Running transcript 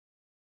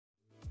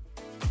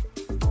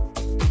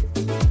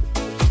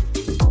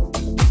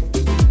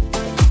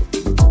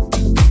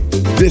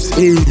This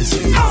is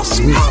house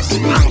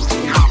music. Our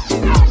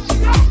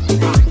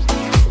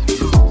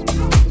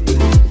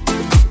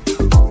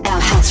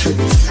house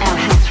roots. Our house roots.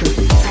 Our house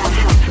roots. Our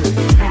house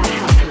roots.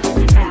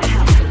 Our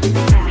house roots.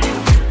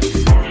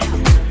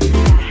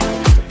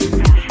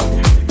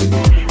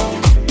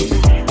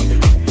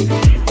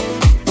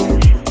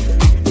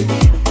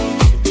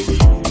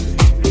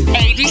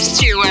 Adi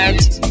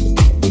Stewart.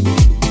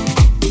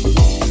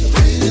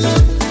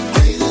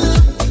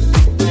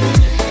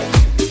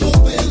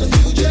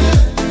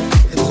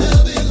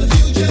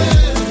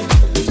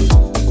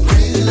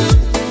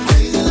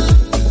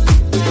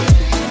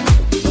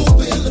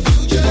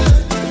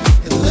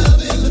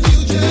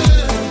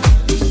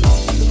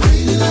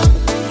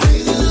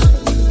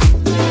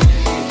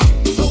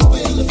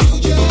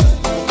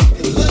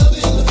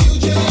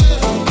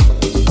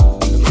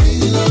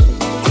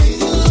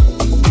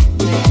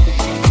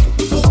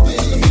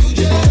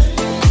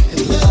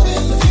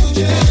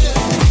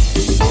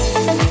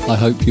 I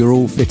hope you're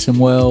all fit and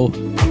well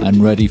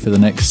and ready for the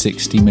next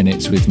 60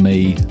 minutes with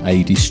me,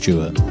 Adi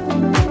Stewart.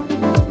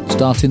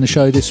 Starting the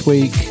show this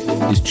week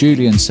is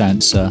Julian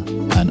Sansa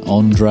and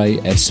Andre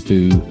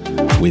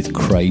Espu with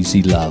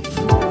Crazy Love.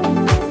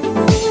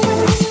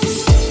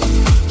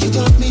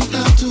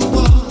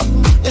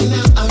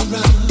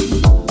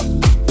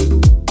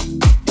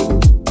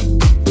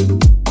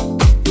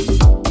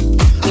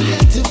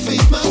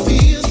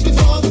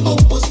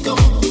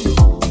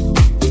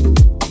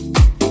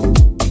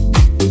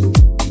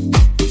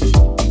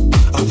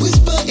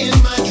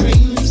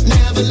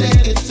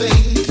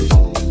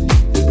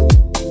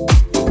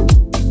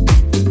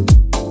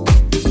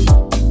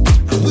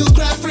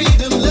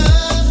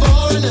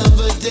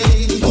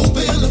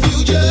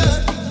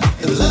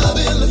 Love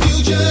in the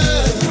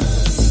future.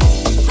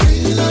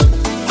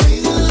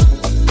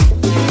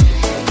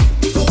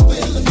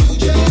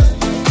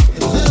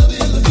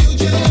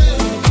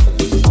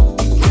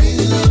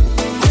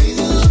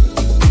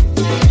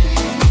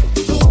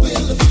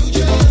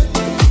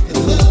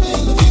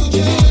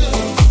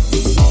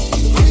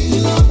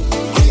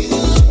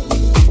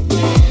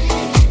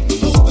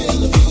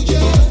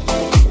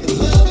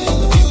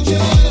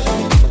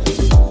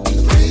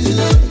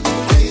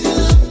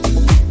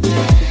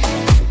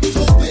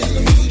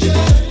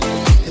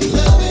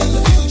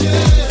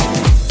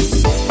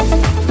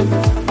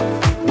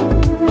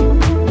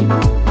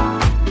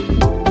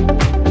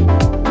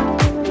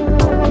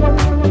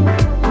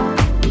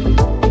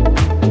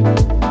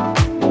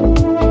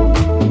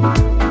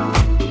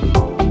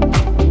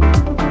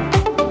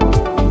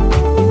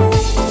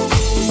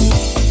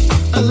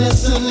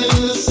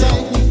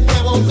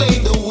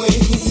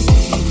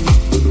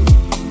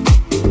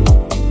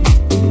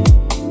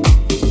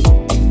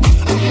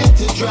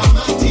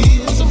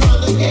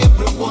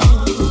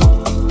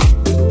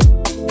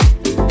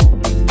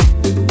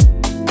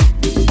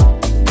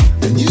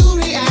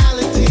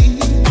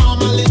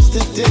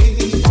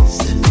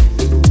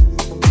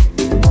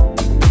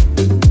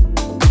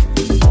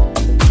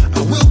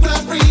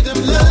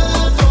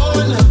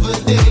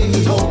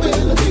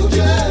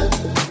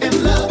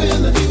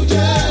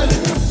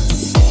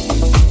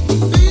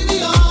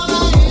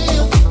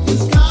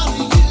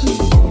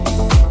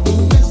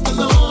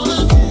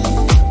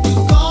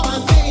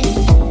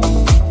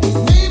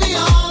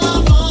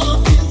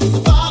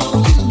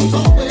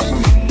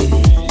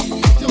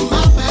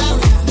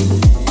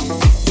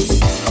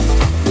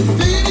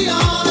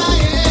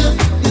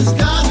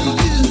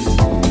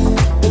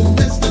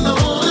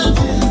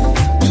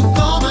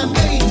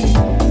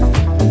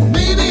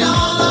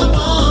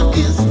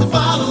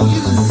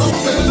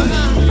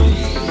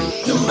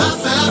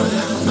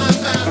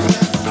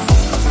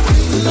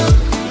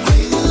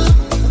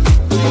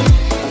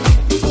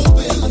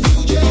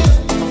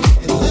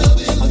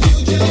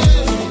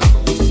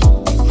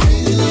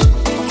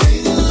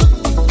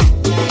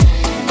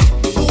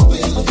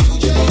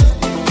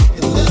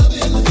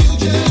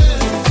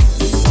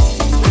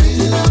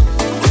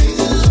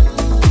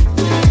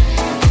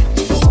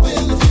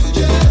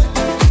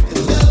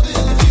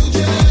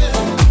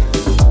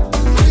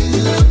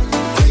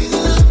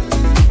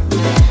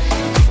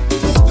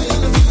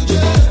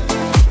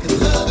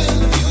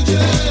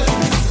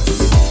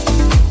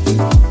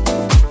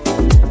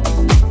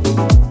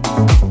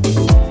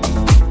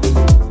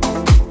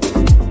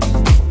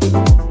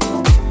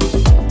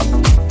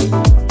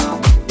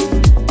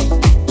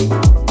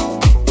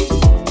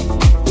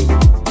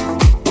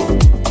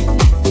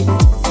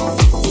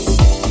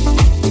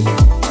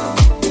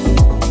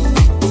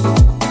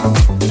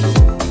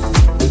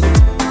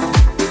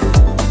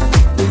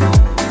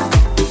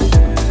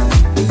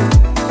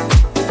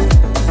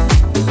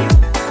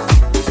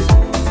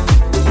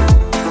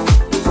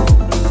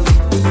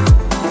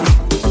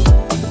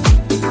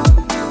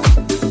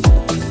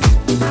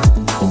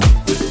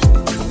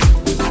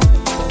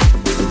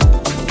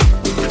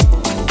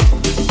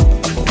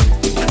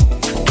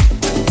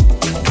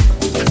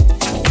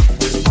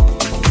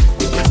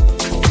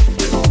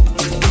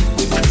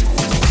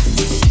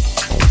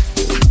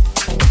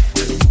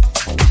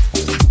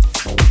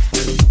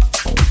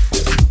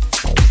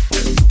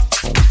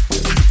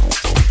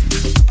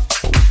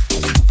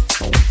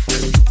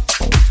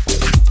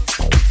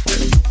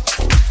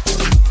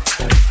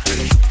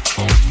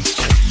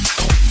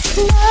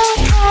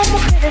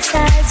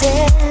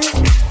 criticizing.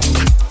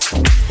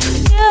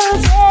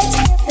 Music's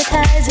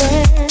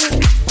hypnotizing.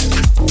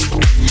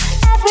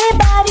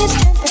 Everybody's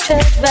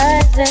temperature's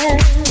rising.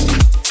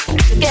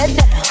 So get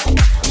down.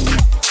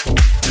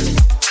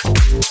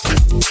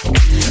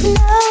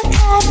 No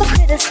time for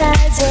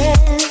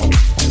criticizing.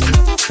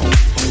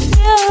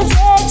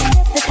 Music's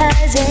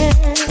hypnotizing.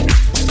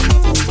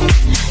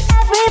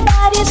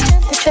 Everybody's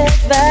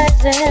temperature's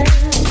rising.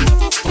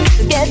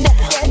 So get down.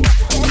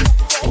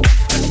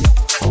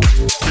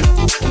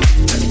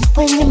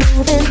 When you're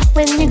moving,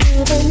 when you're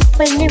grooving,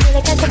 when you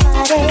really got the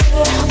body,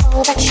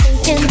 all that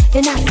shaking,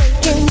 you're not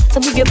faking, so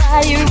move your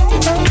body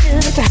right down to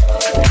the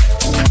ground.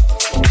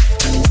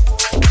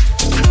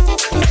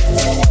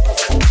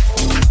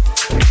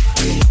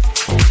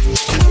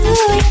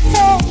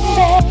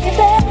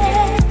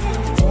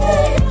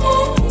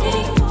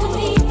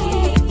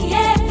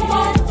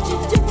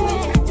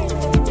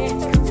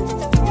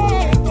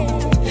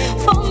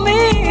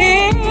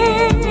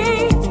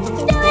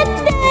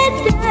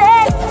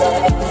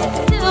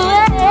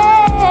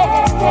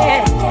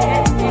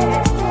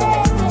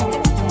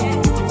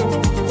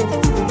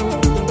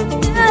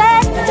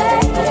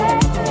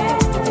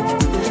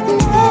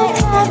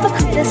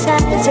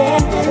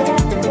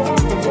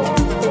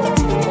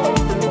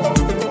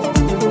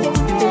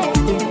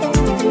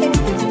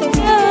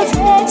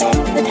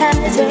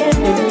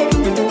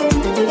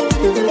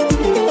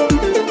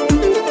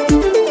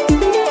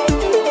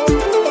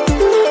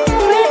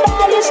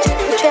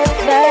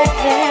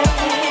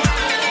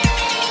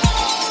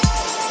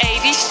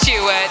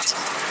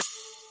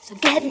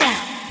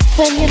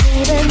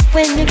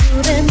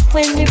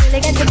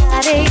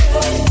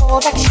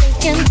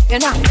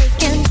 You're not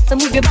faking, so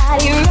move your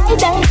body right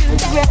down to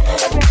the ground.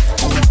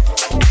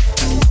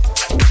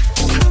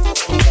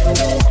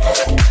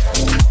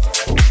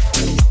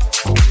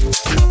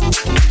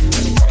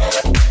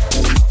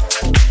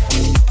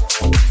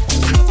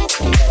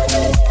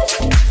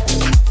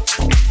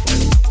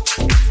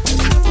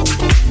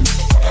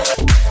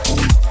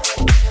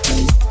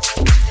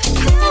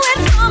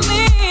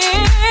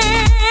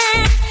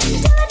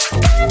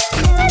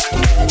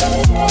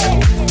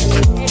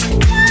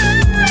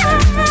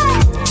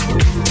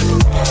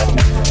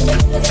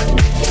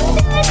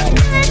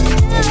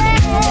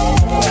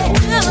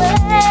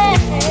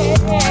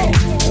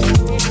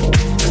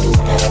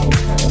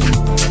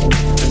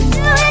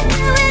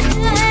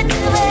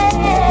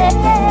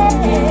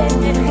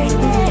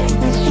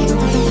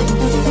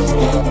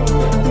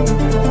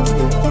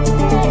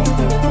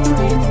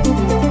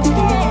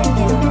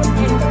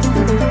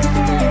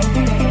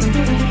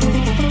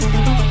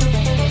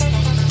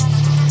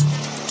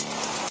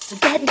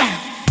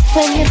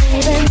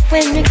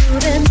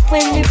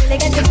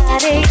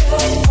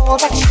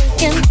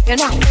 You're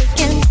not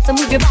faking, so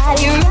move your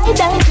body right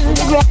down to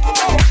the ground.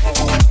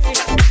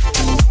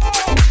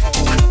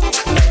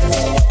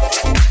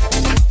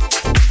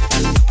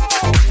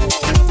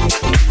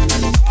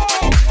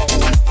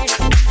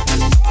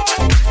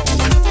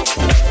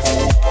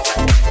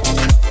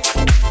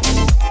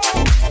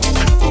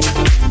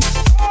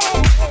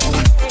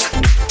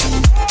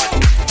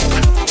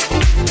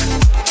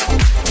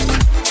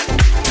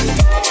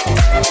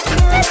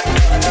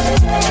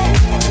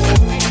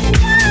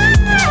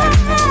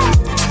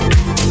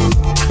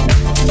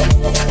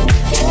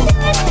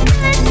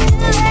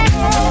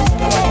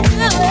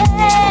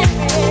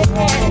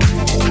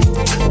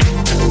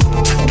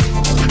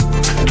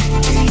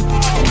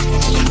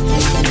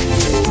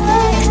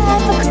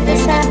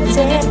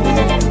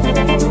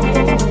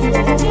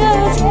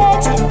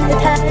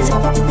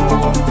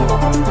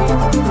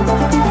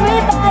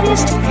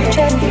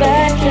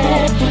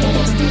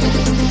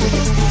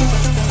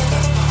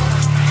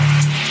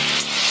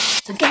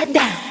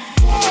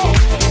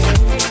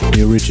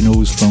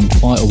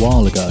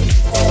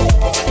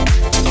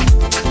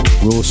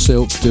 Raw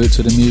Silk, Do It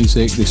to the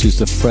Music. This is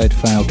the Fred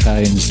Falke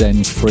and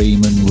Zen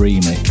Freeman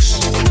remix.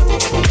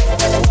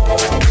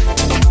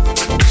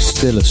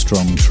 Still a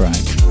strong track.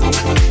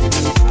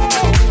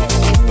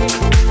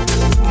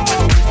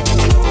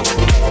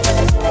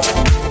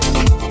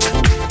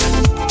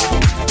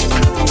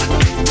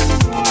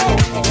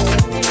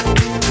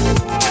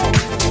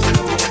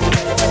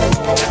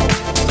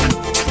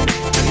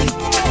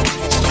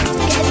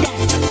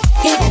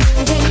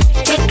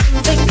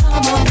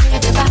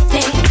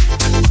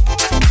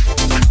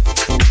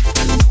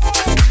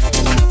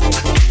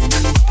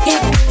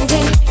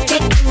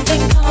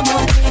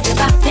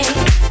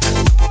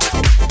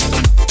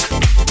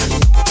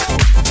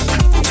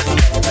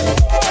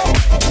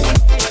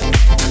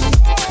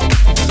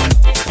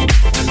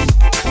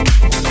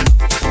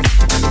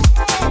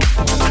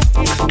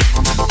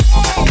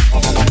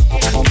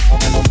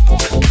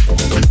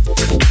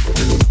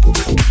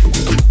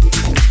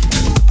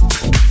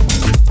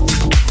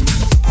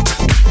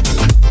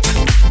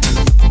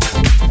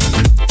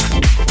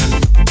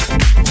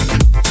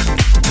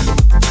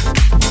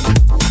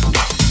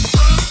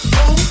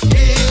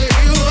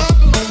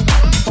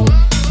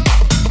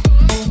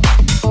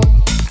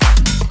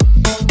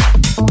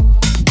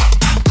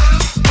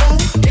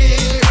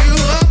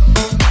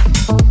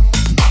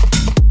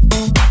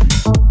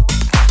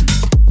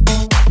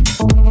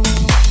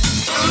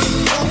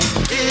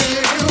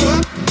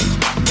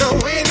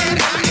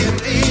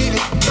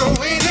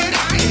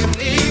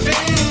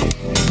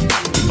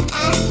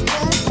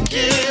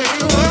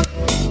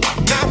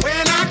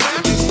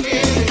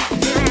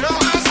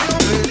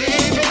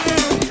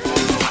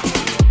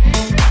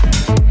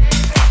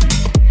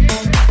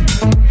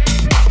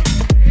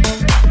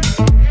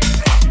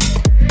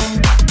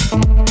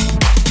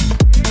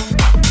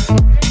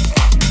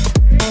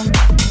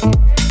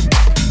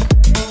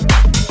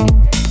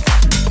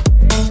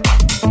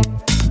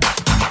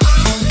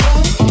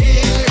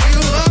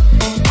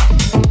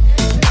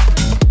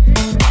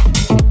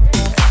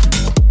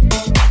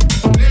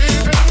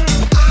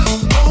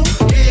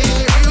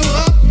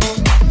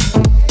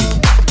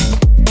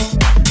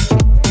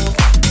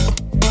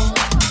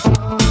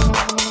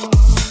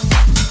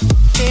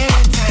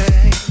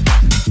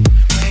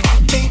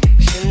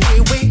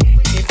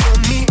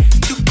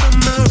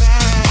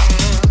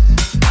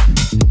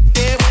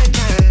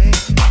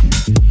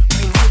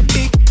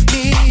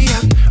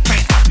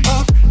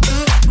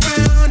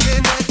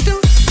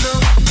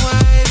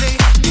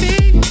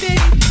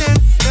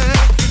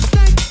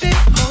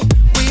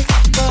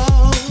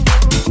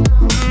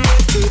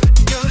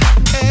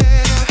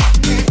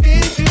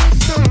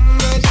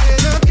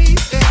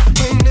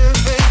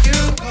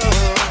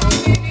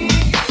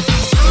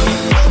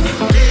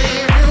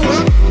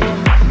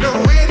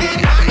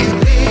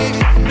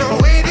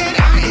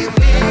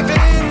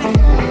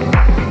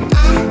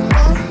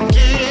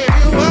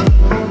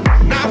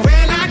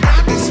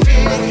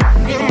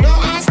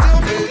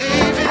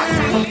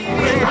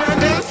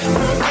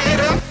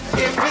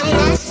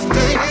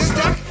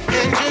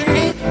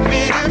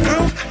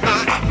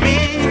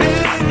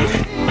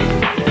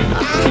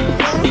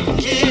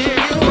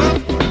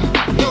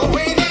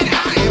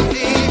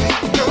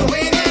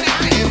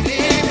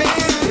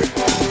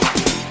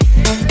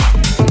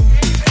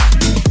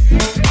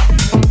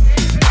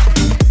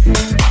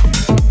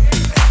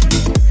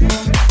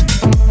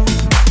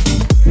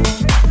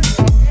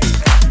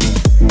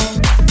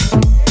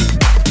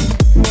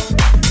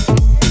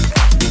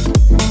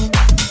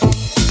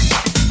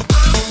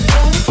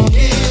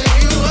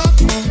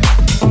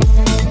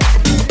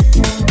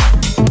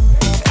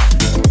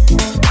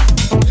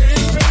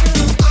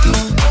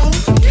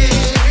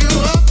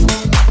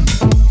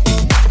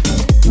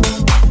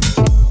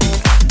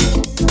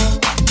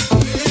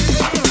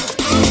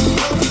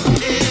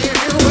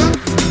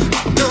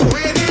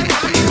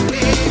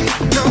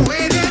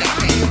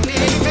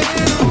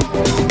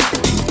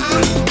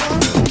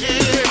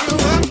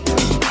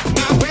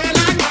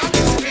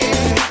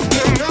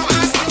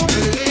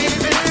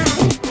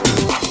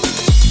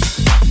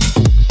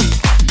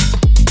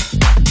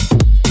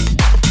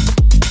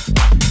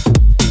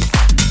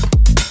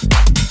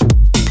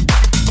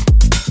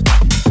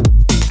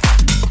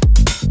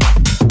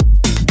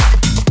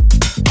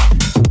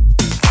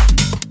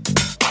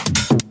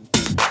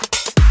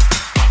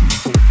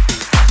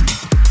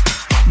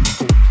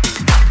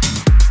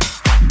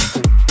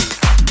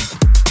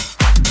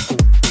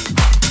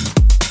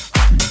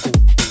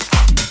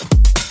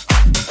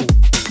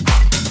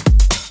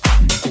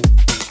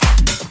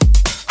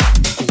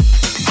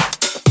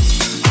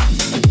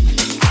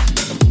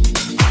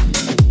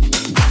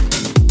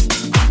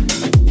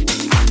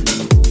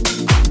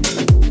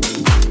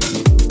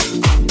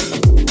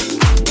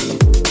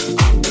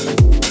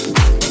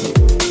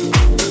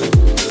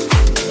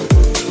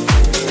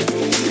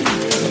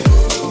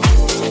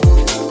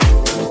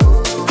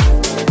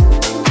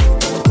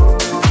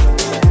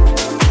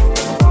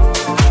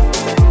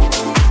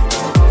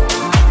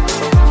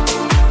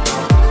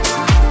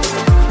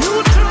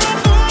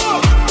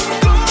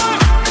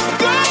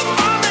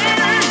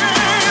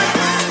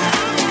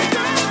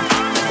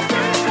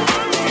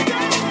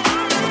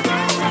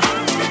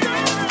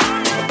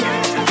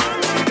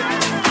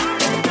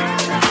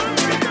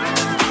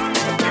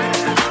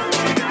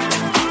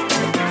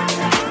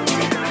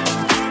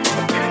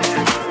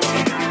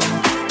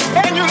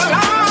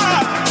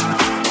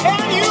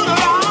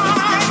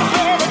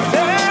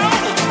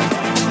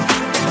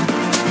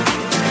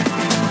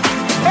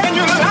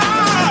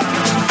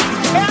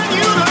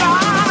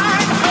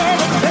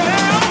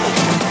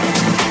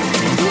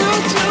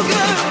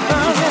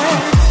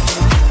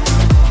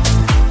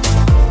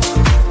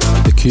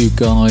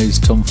 Guys,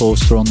 Tom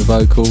Forster on the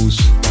vocals,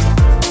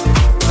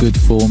 Good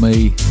For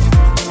Me,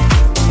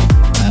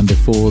 and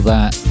before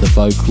that the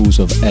vocals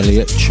of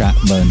Elliot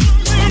Chapman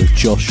with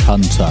Josh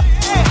Hunter,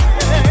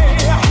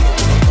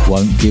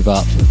 Won't Give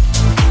Up.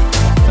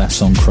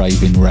 That's on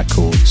Craving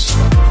Records.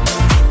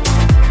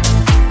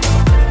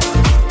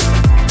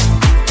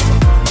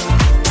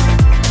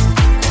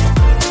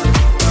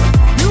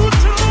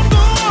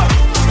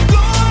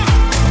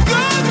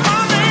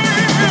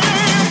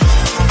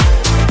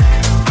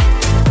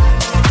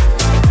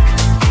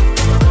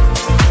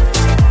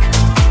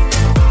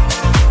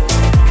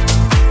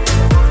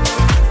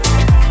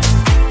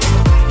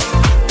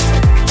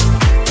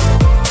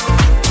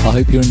 I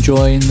hope you're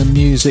enjoying the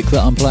music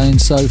that I'm playing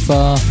so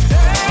far.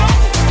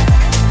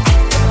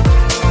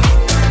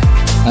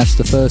 That's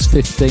the first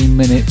 15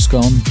 minutes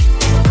gone,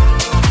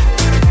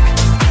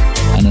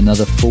 and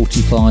another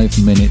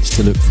 45 minutes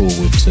to look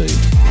forward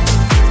to.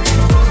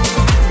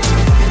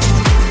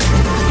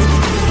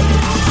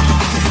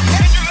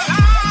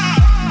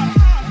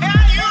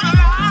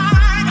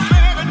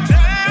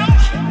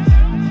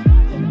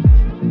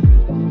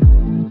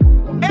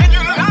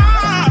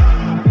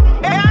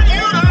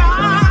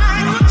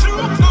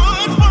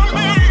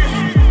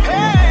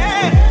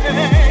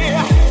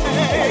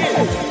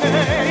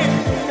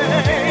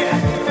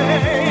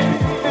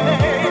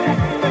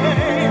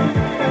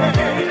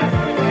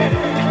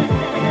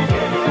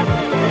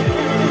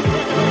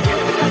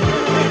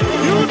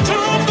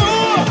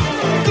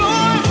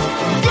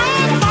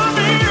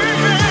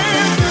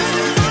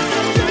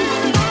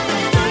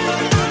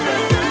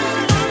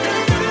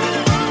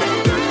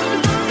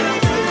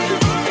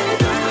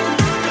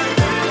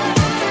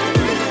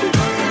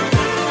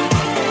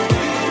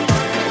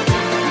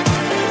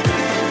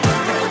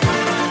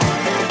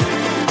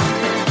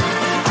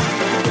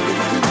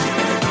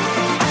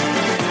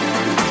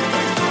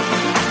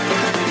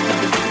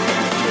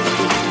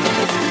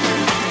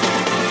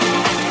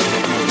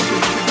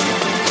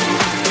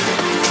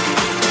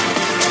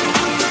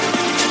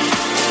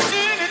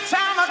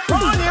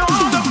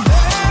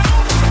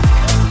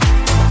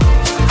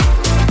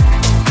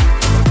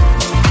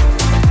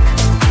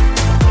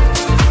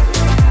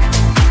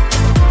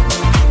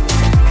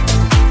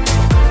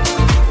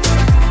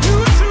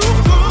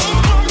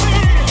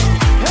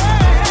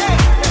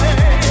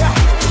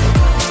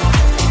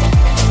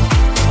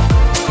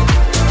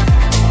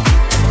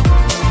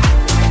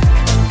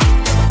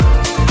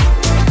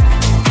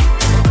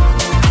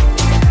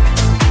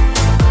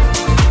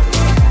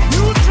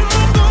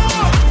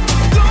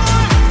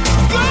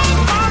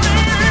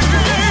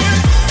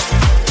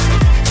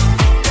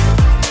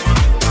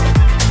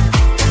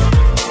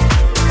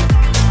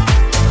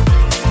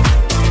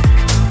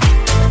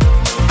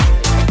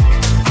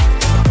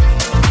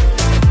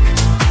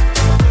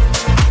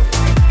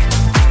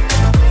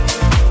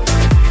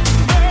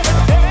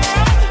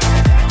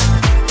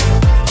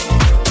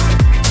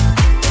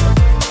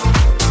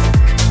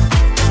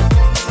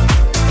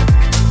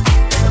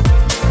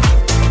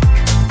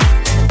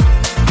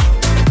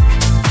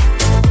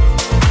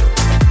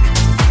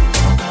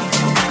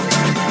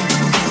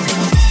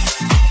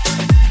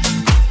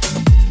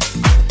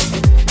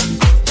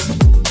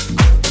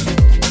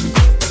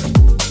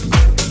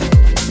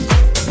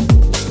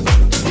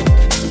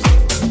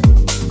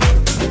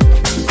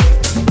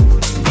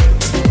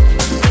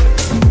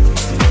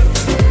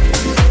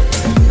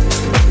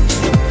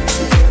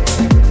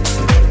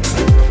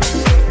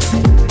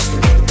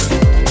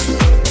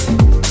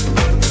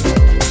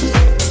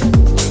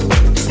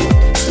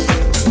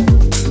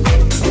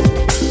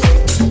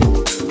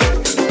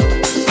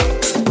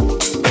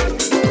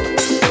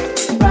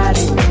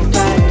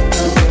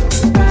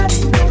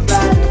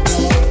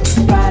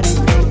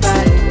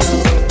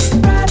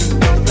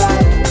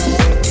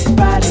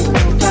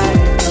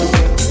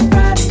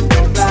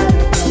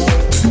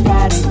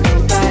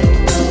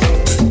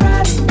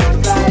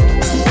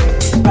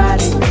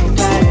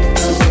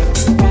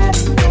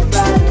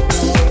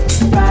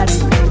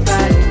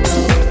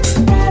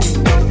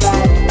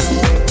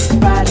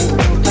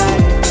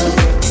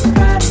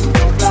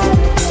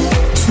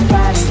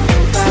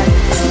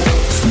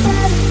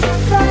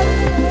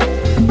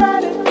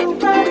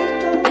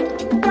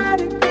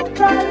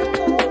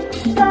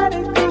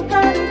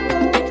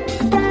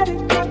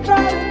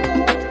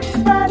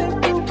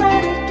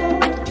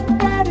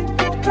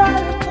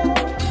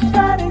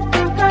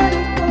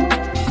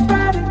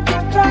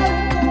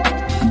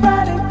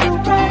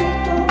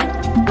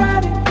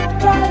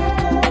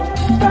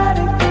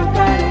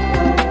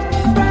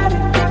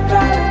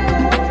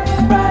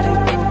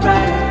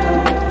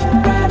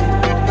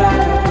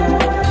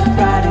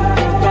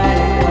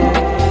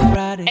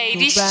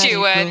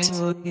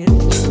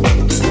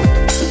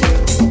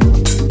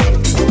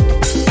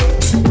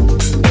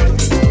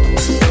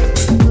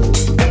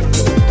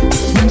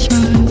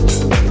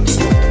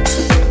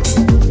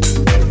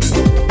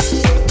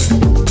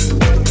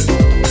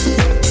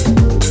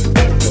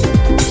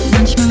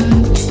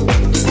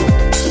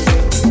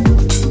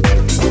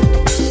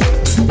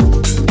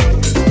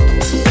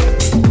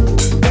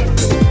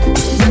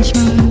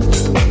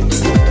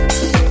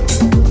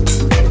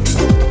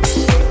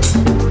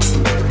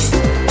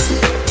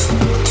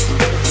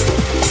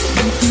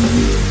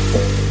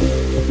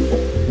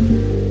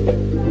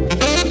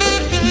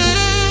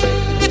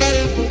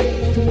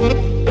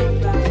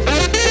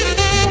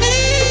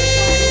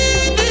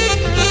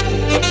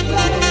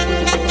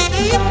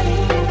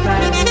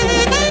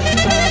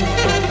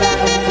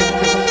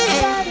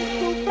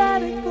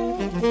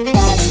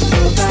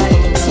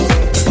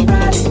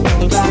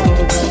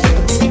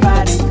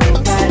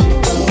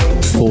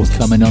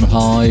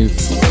 Hive,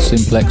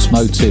 Simplex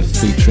Motive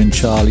featuring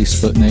Charlie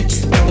Sputnik,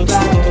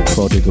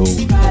 Prodigal.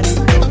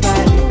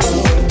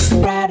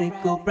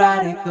 Radical,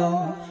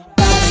 radical.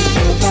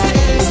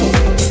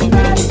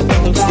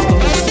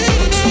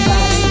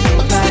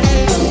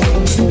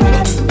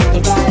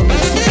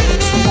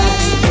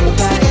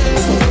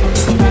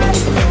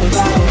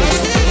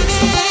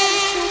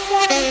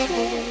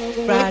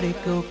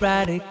 Radical,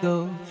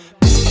 radical.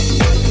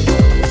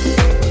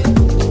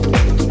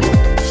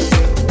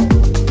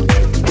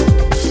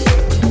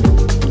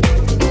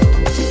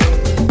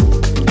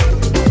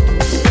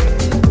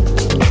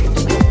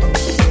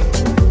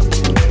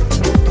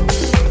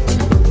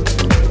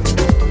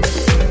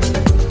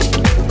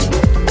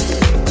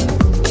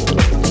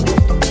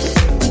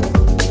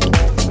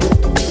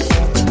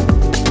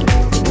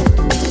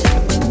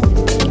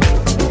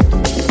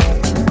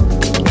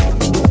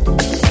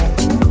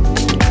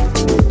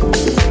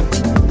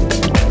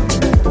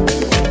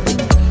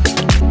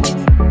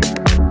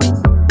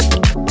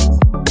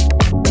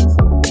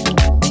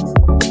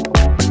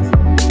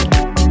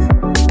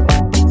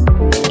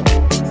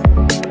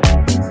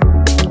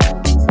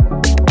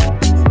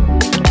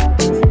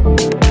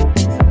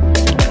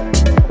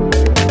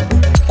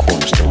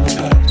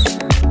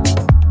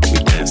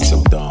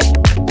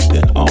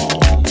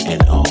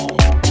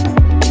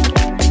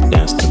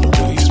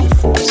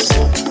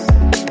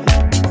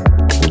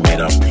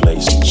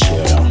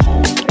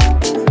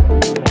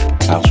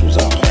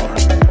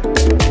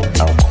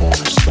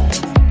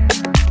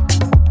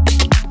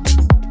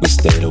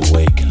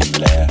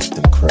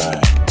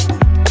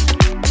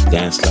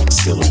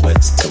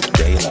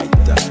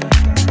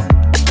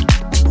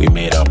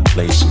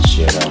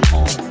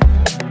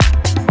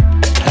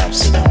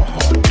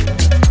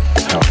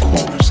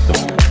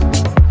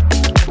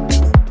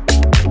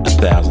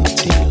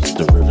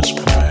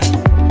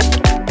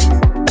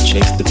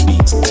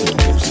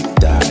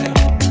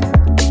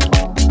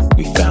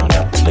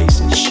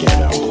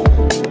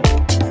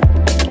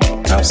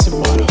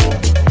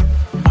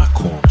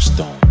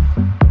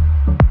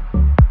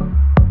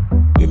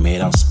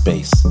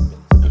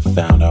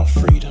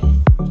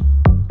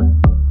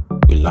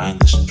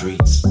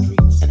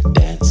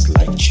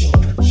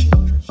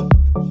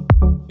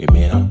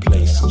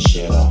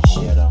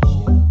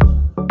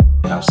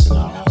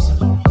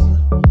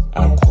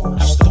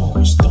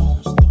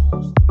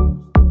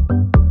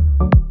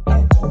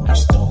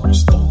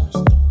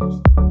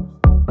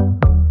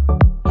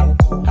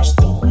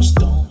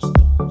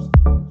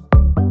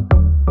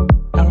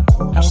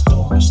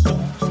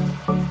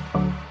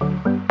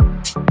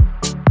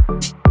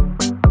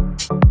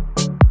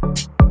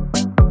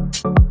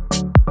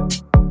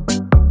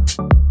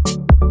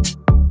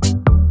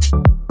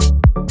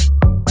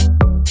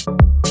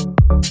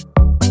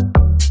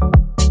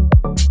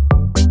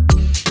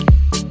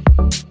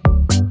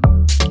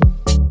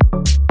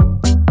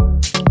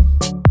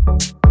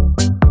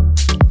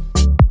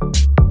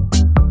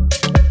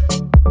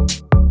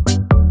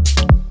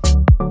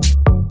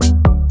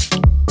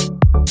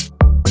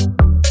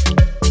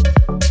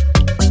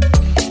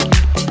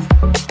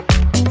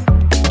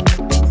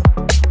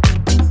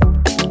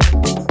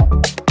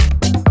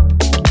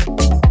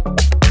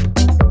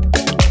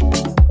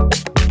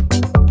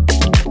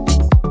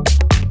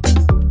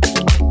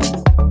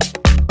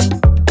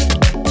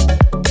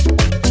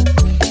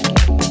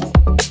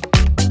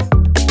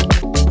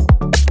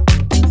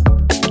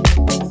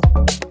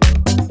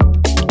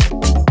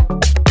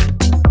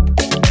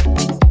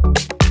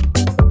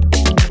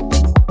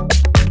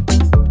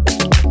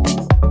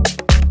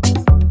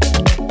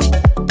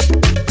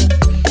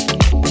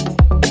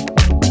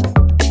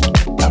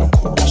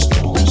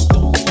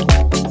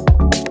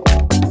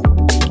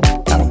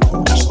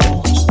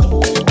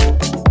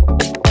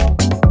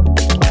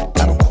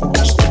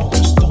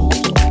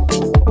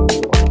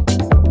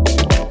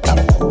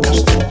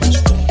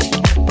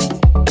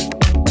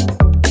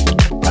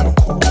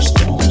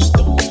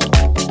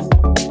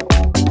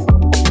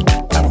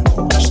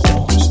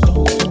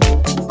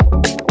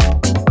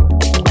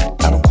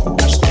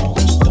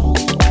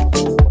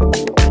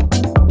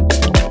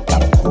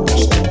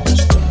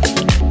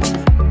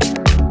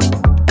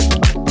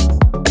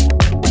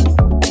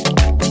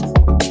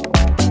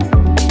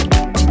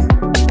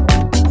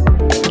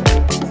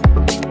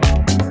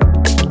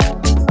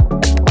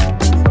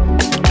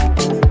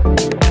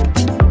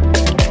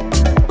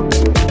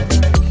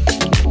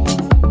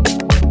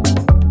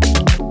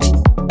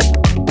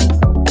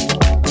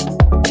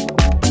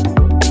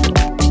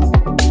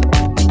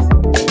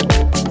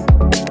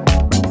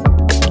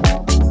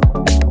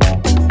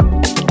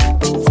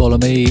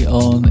 me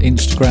on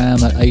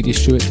Instagram at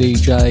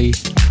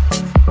ADStewartDJ,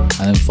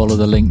 and then follow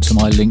the link to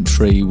my link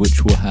tree,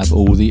 which will have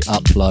all the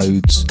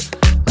uploads,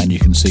 and you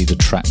can see the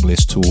track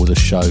list to all the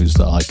shows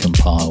that I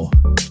compile.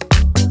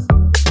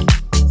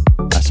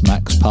 That's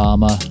Max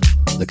Palmer,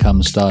 The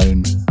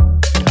Cumstone,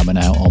 coming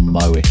out on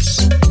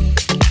Mois.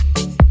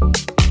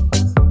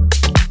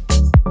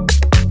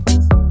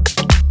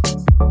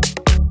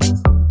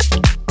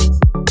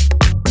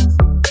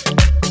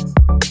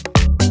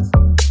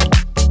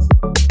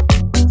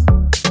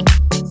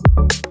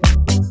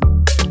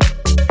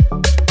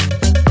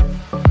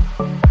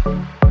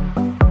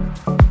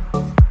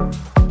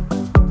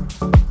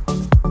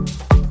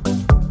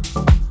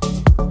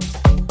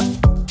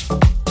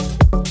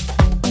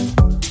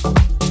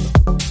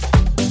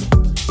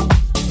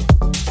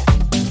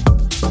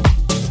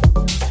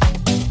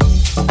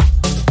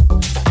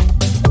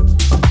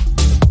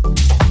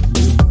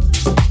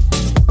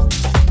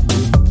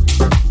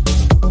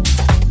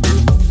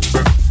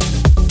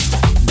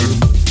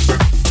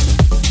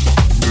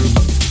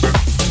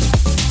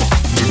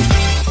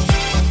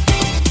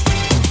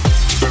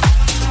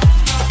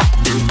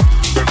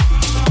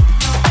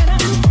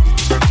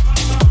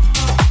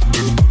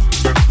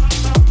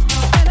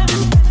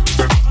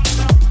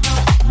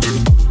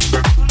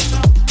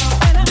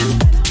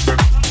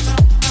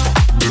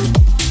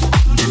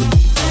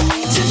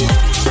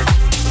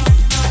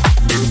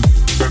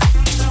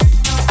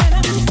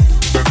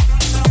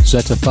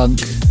 Zeta Funk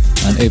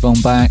and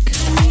Yvonne Back.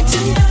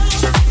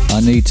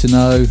 I Need to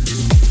Know.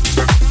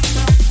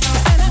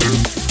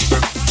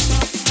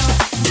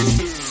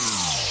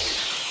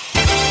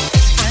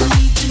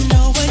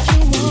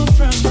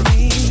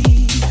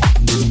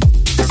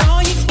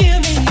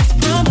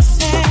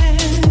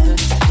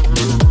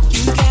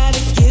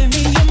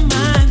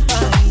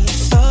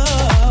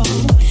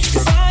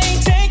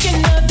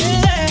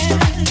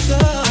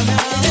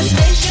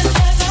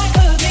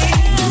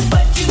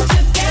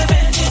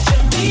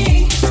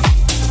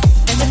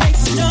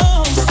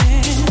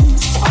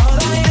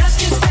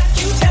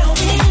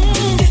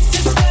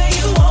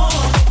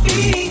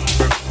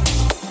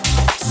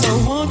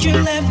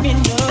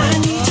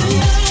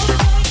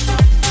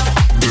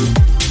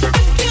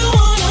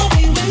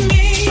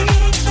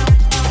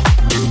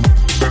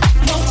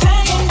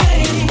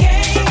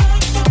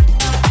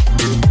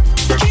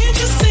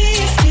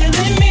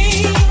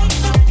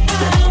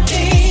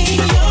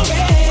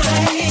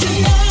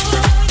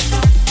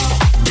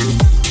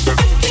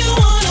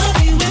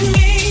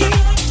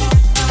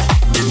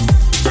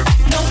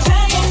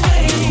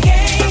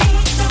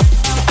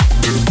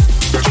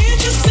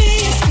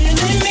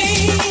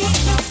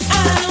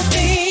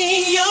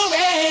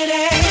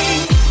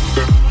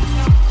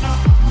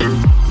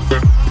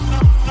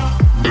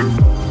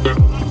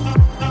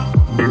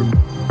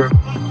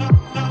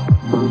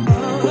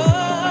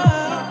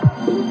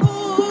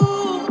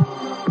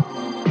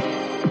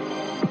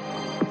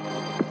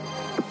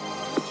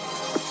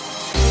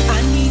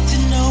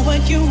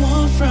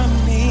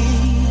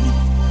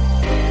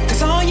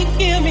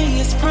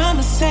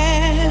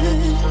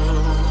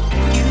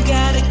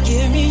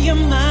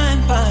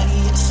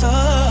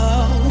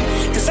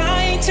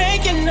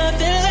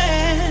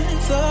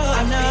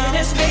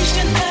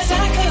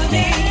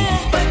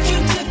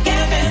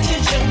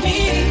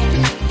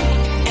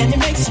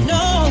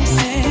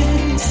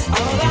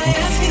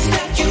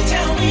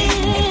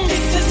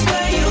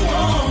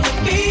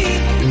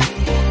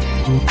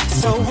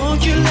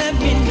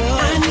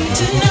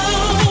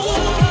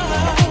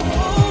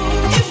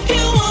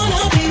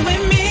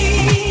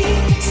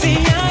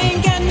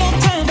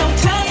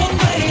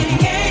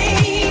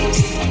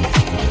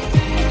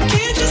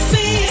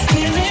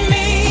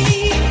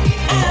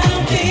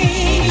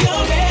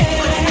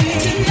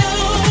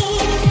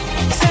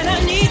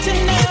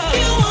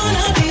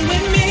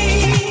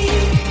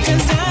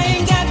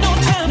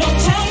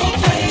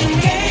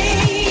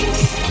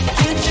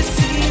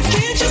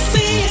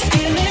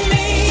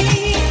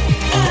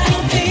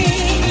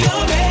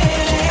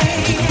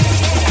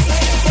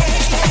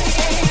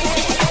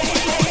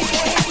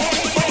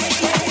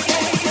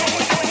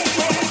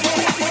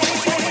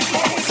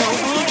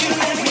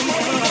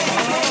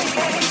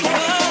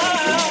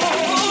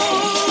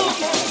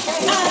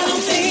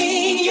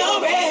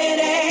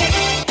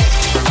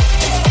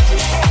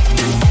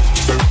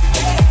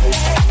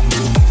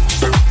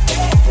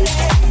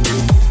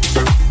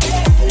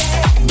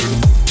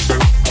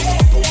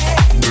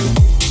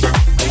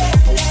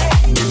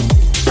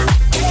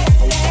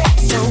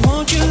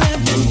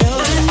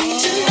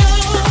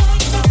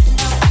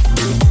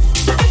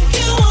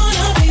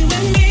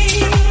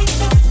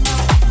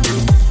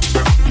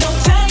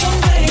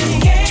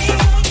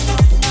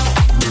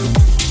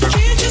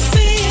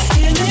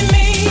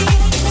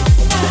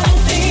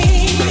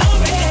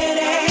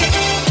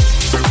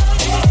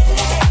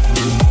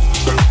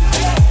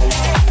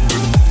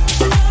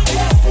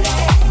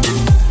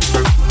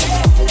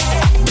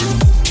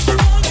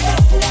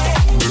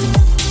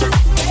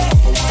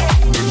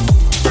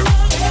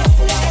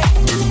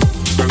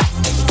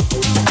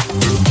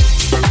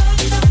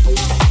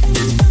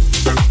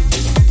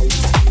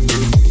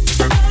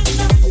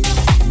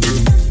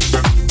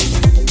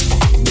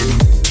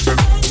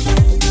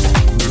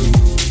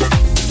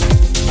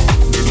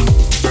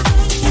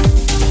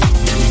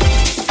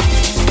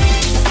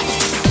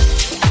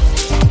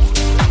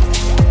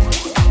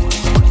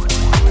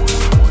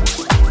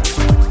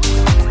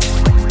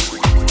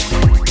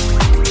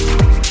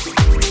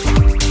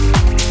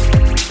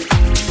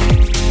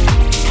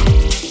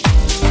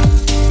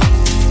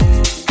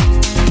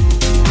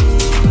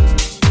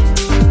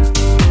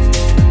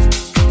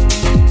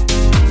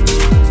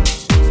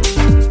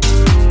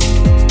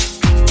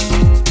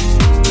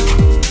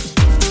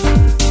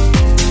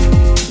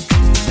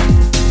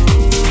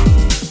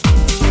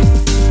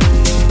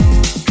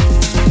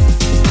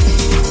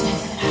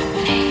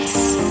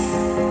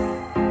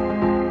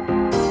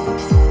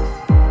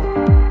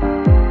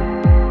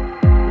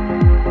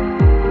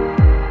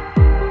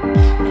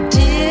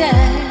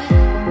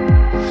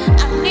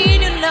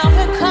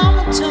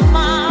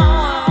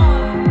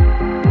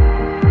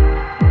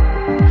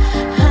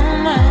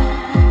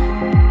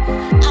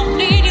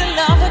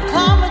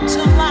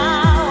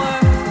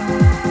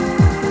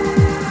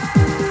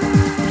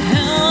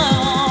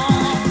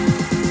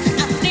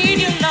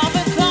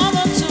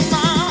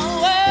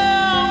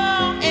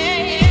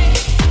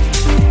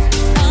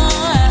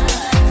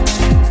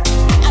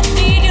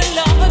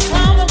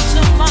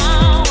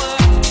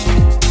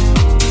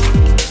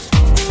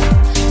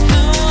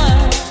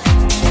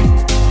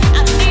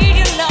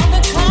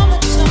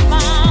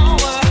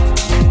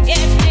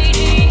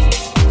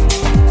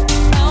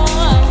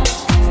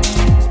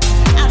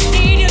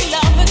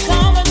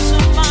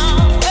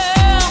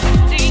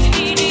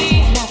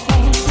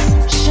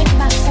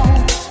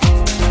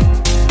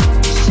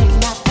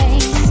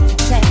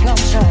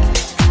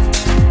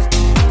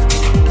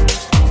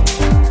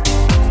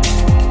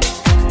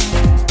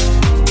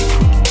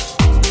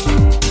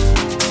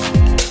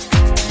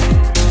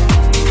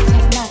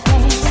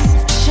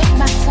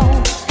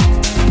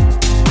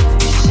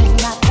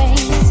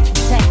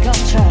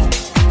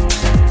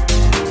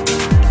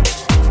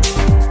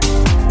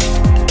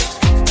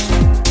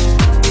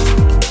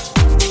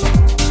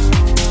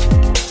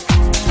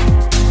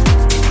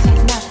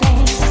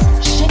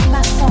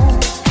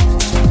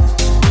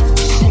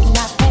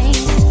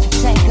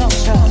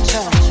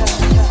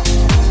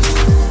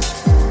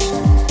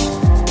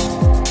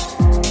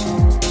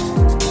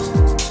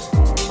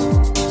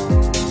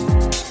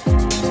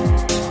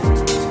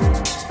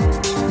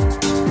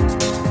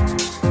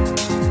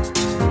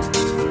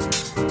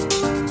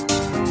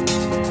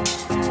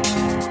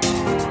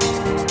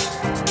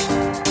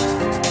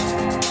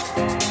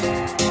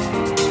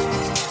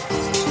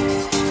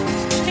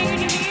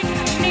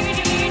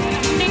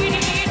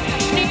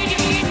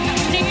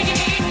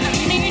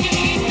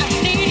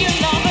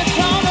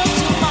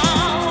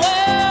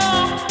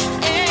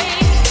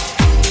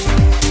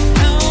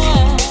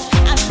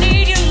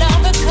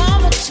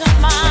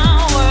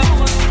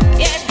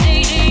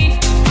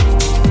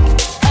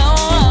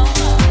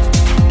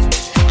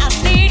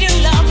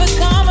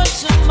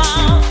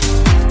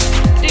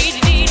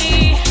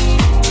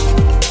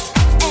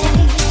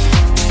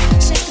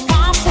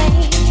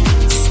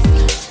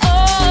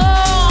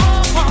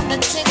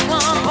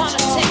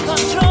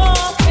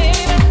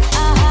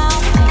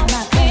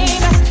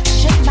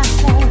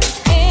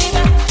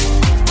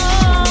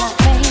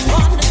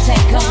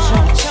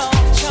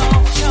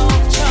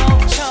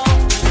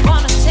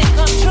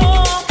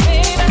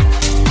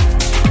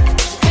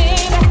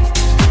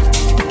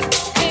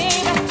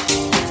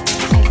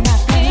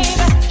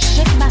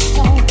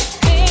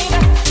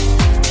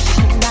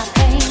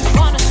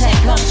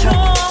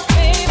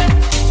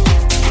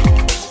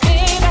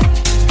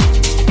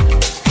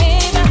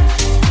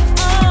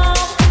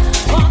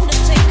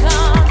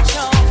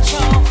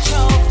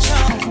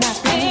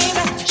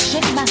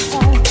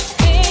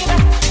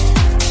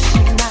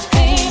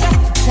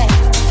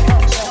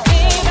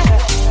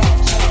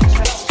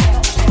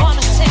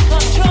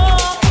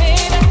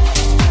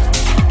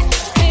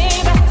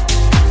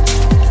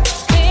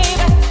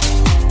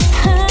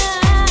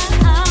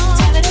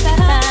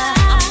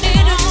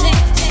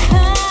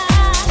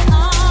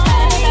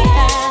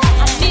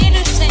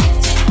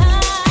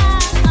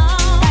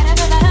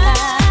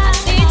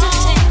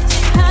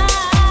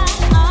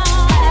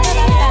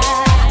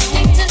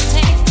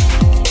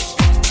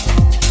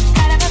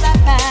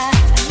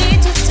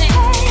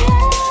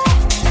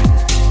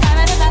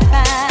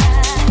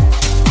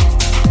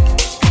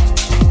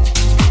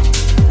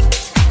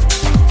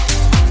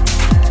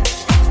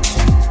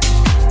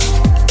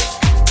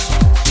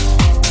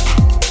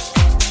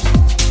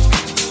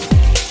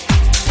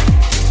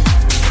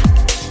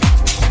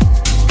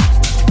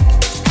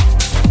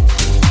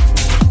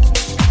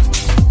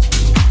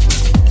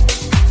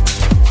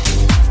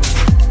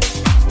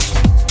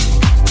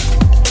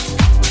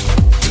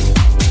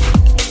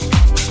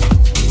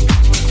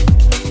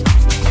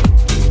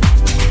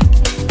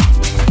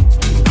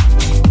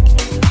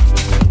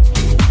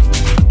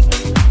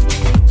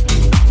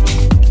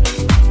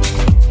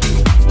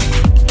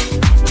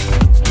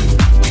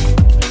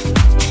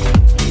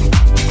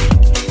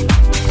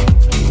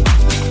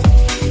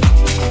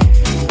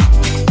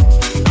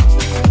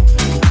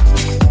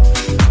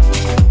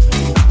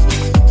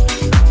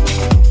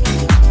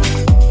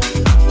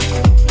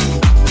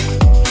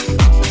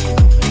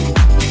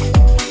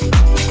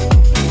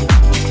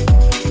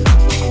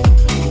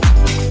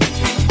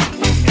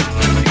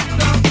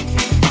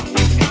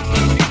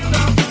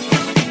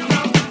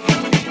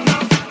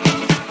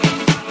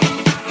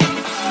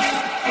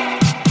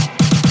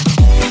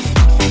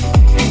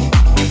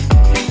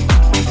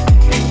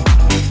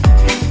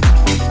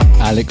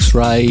 Alex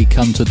Ray,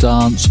 Come to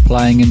Dance,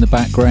 playing in the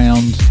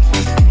background.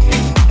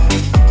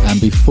 And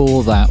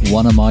before that,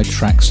 one of my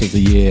tracks of the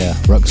year,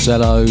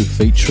 Roxello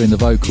featuring the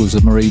vocals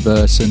of Marie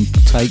Burson,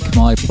 Take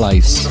My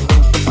Place.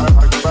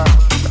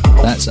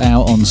 That's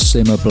out on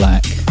Simmer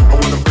Black.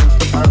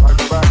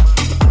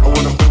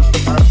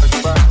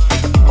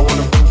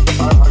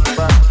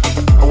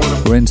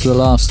 We're into the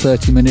last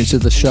 30 minutes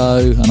of the show,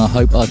 and I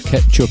hope I've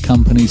kept your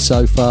company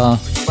so far.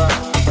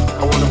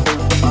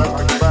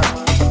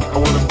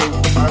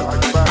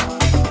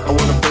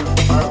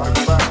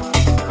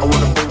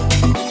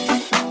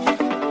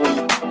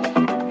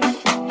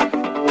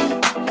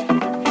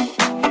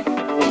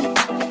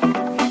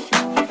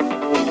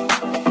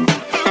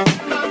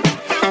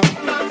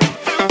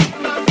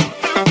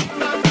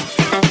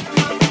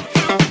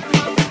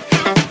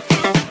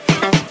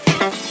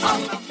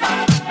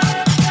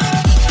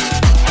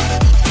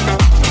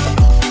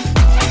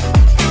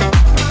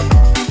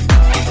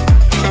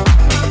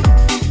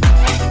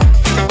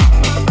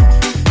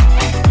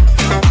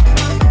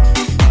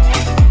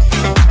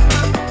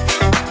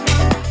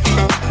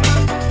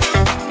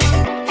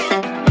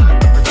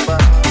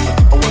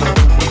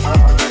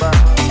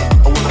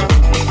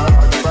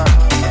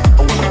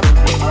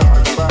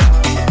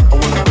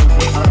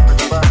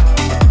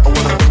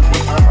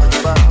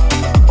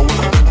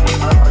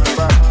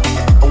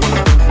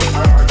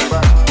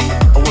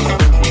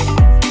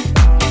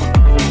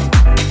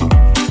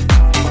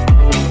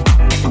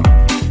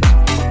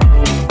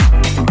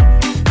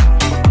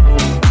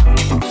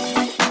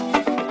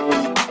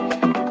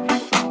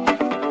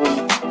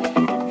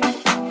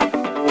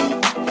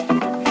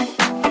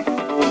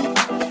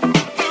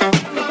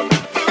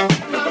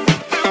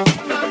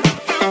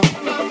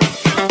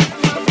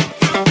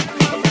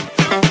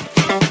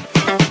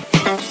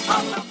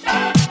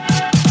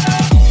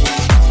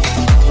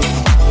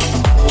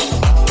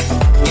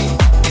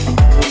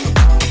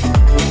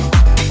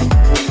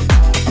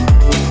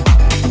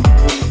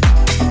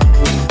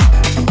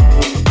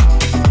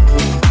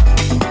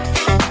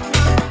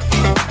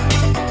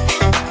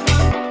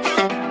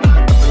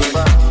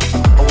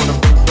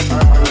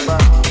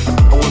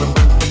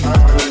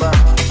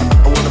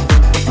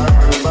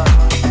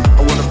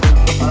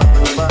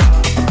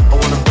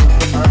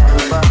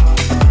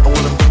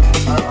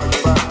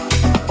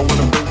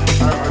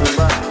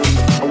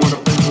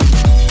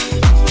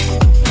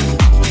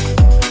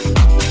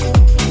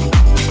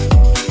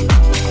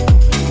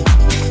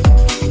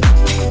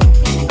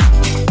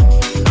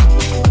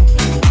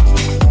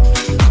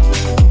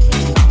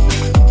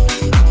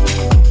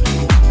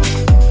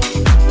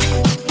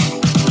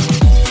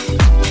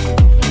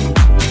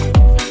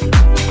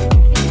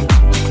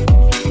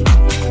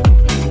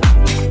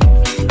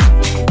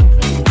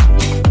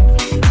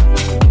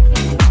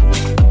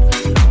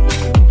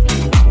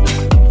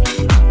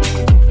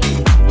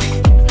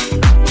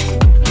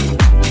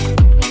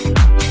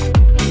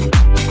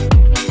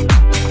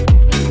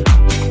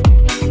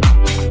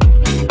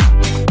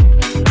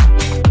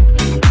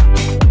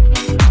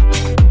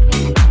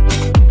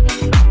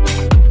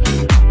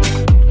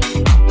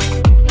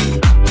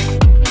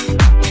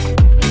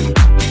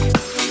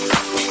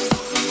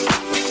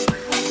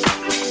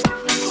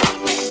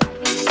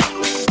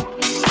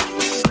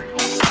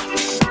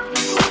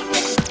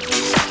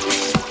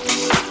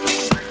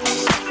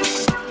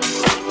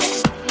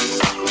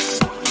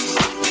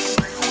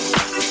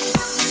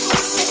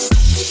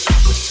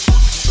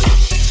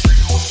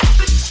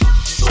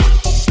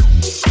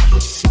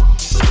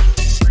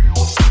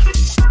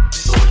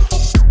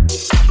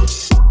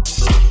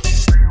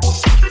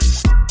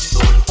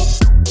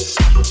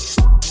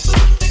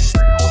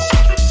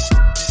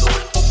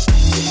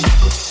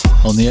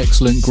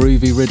 Excellent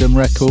Groovy Rhythm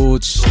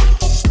Records,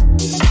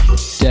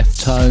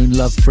 Deftone,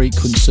 Love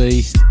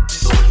Frequency.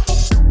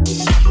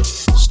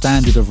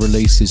 Standard of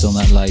releases on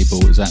that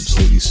label is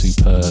absolutely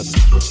superb,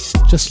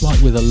 just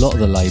like with a lot of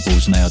the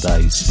labels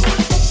nowadays.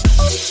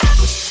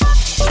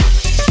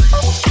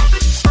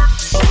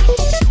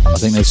 I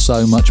think there's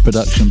so much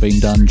production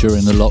being done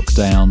during the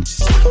lockdown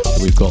that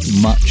we've got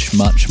much,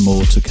 much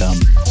more to come.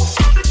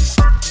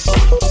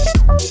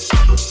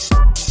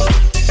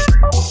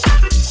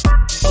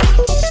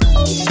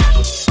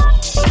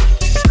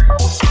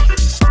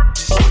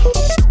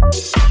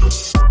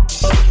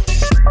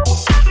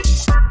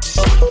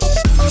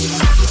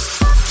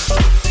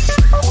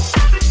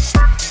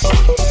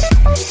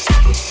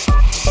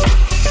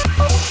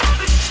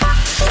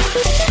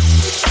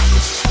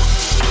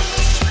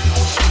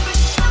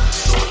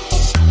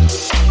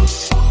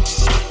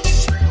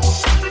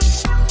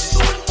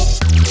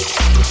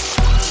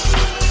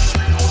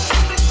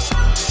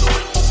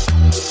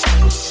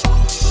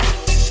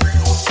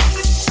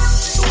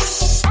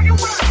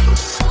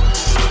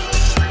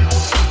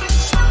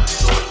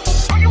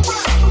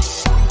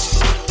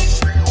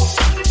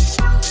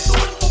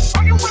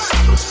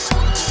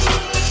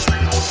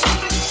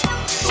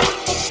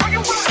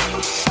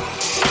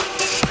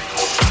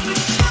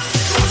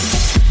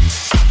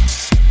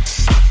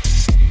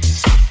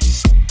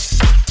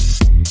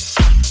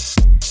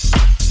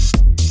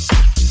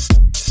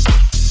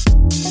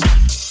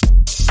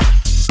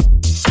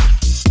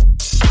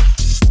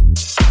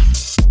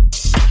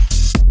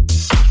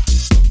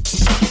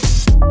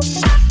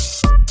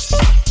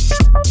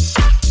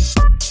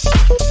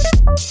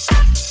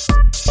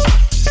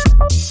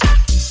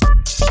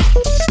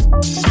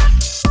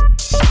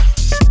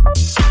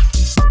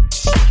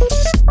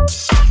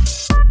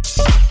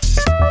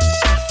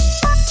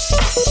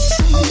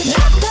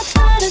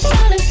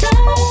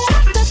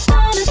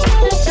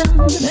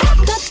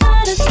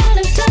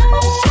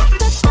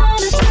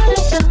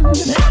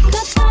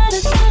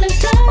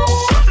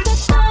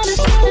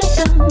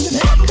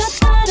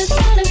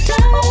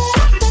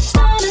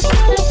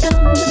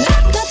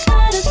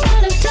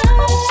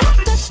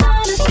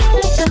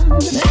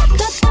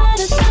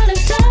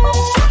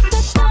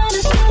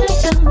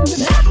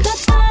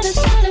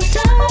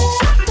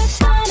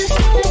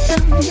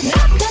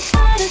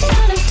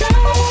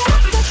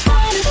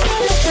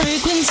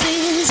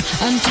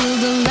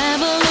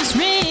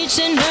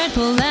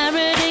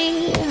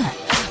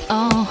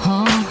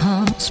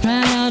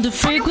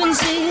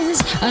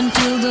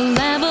 until the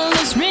level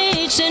is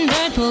reached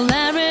invert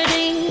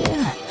polarity.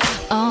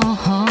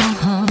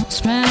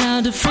 Spread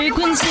out the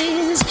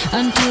frequencies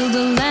until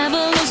the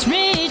level is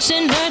reached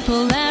invert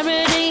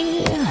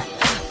polarity.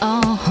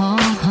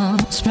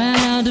 Spread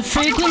out the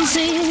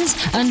frequencies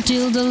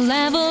until the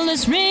level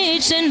is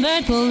reached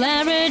invert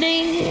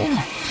polarity.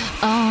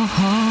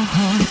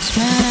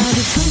 Spread out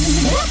the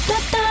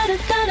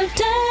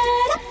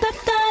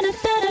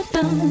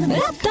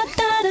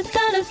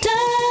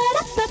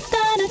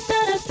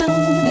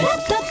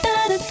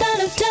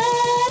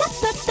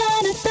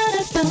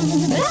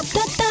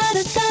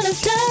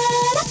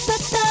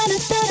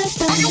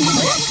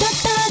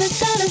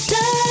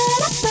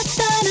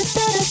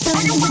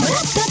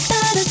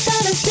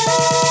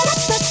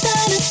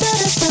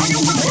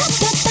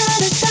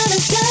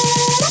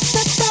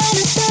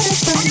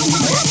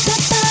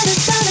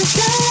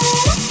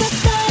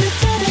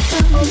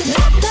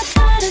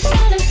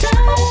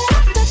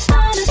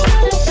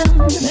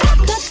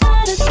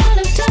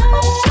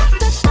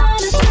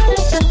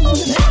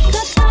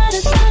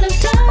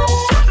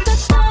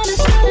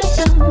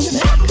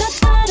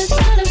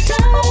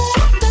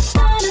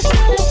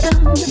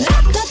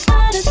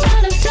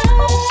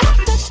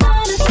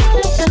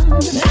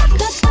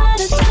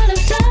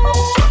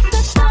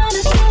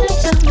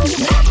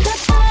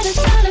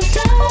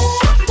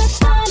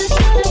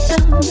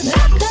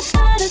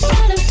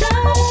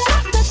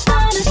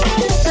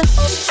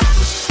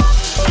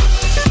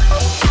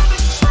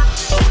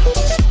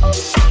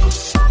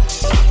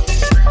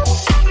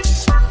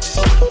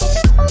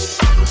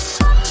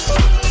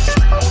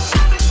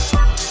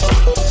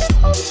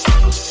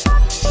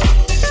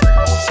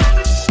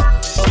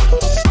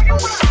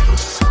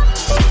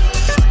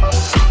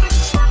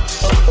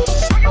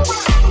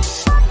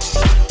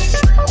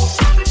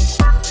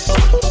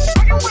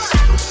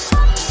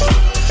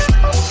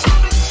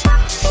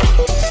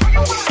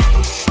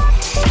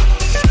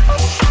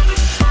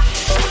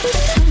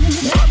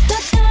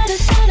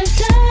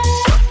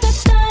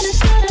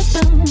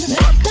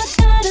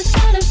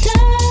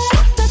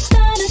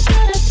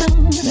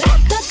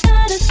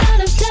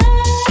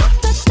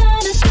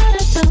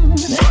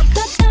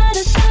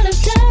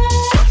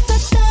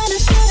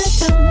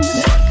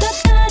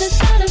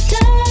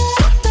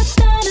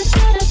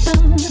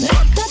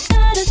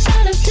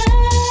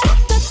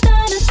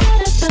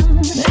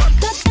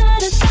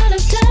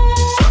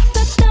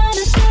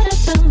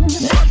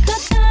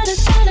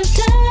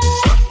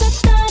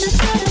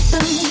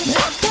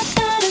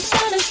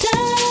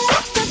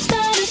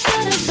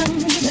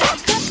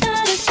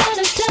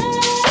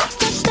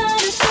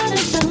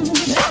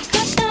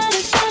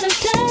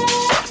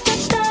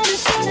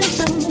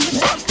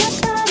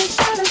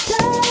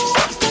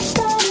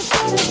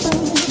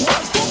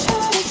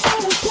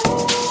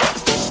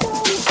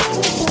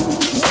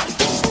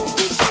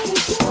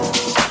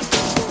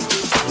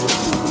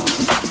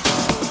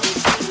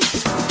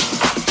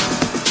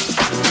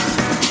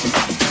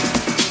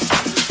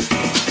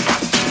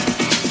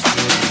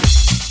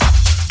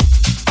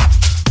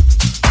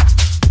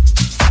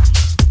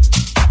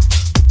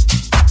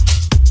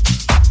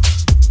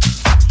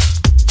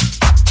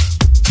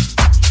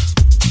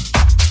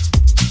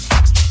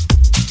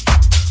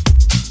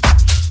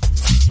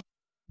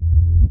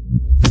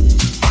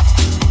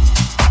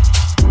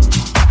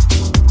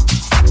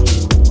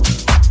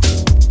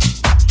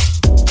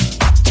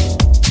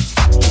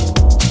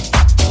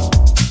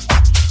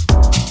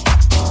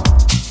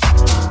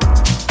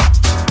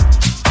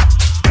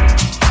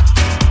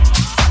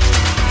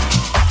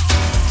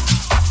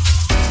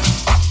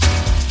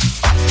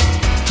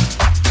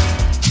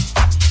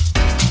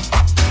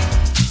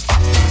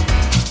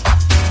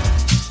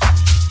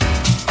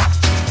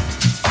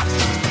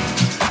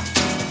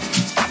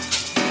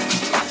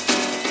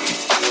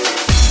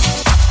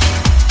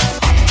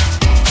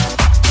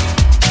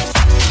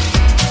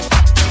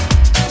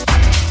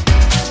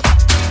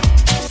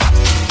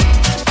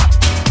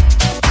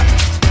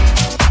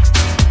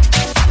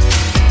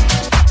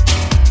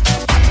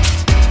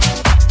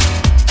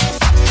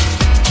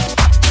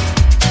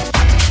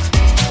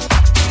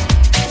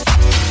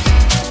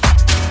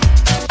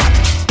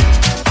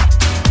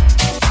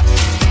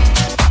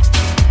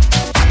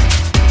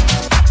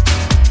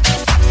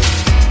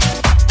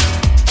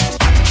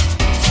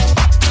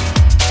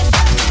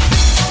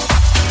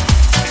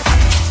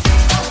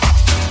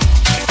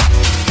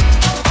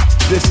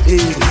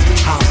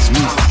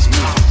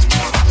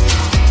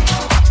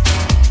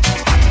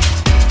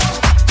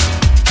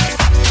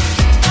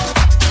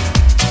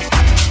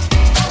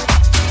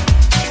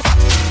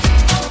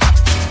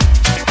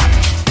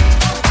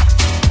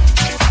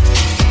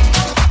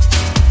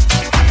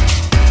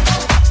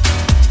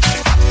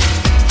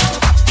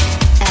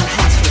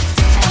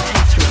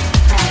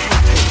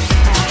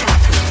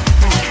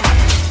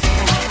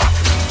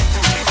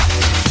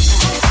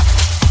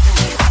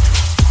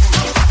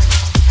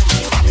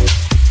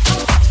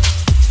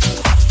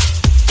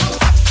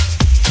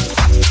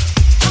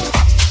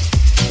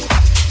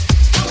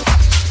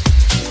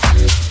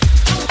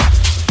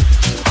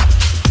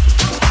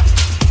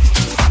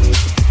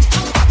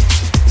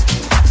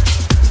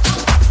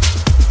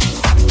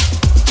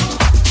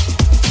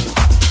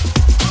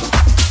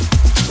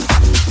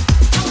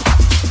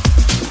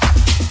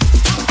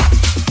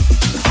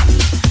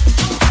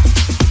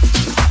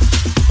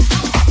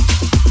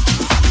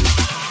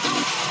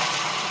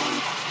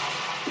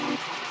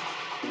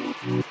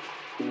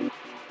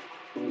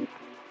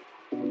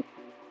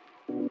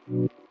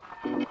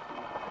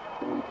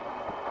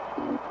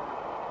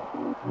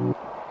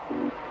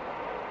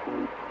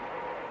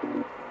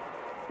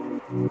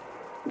Adi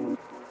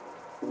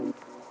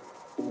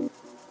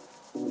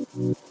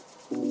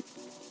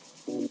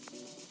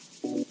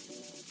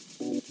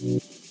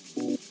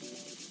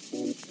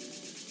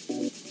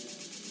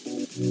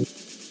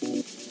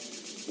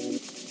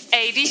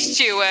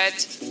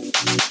Stewart.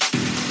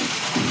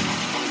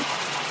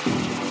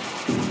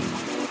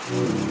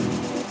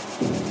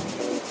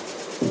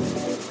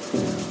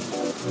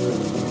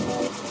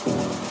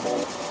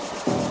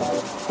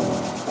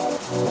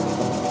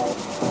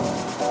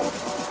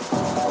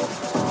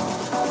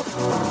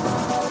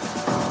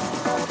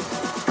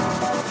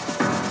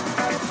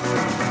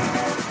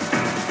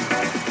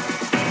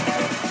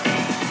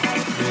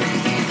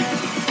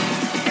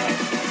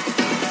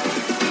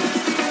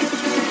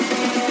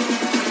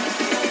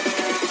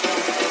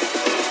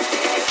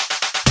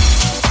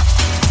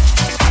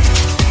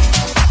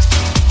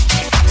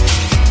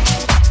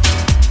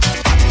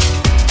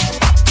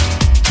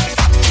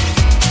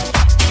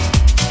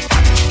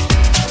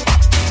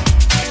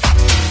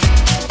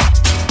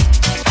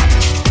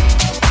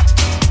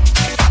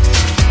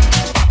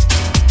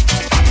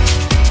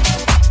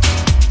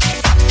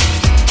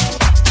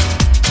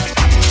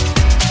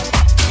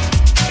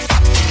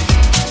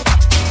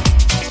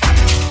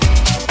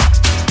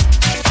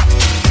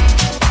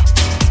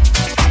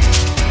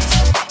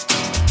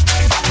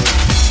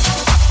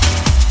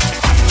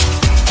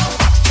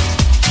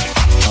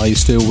 Are you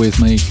still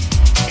with me?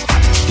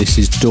 This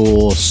is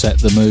Door, Set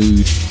the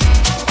Mood.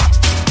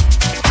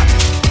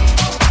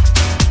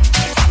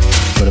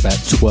 Got about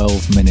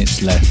 12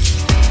 minutes left.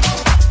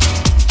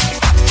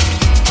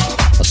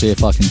 I'll see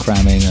if I can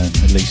cram in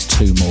at least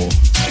 2 more.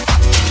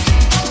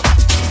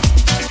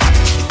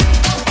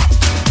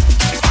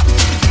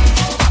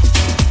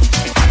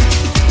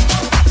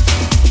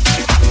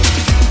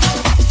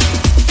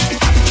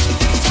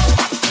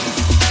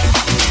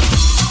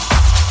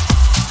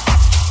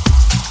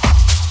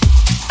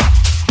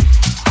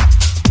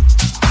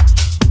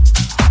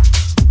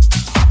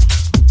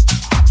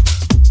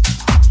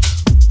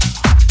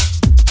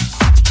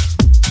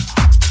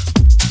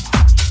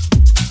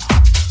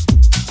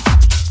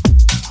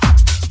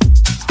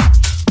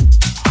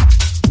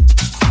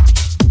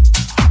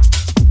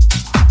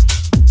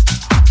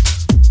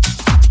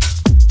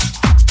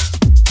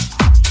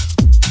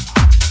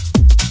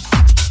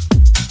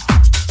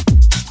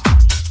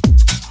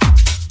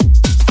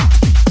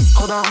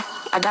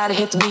 I gotta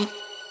hit the beat,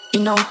 you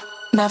know,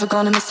 never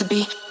gonna miss the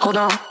beat. Hold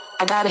on,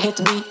 I gotta hit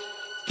the beat,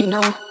 you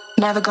know,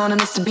 never gonna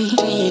miss the beat.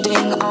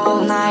 Cheating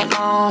all night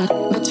long,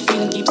 but the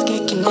feeling keeps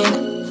kicking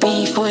in.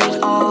 Beef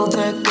with all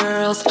the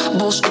girls,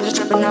 bullshit is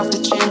dripping off the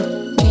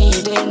chin.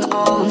 Cheating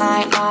all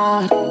night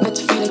long, but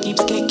the feeling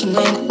keeps kicking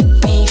in.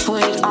 Beef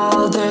with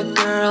all the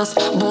girls,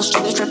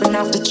 bullshit is dripping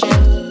off the chin.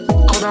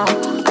 Hold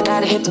on, I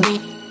gotta hit the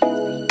beat,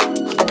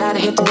 I gotta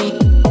hit the beat,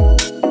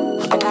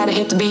 I gotta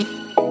hit the beat.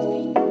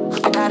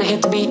 I gotta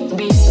hit the beat,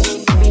 beat.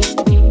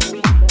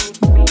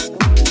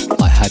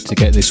 I had to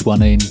get this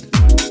one in.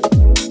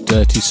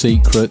 Dirty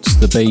Secrets,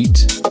 the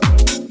beat.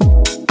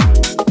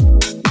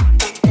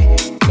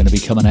 Going to be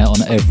coming out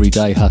on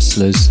Everyday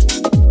Hustlers.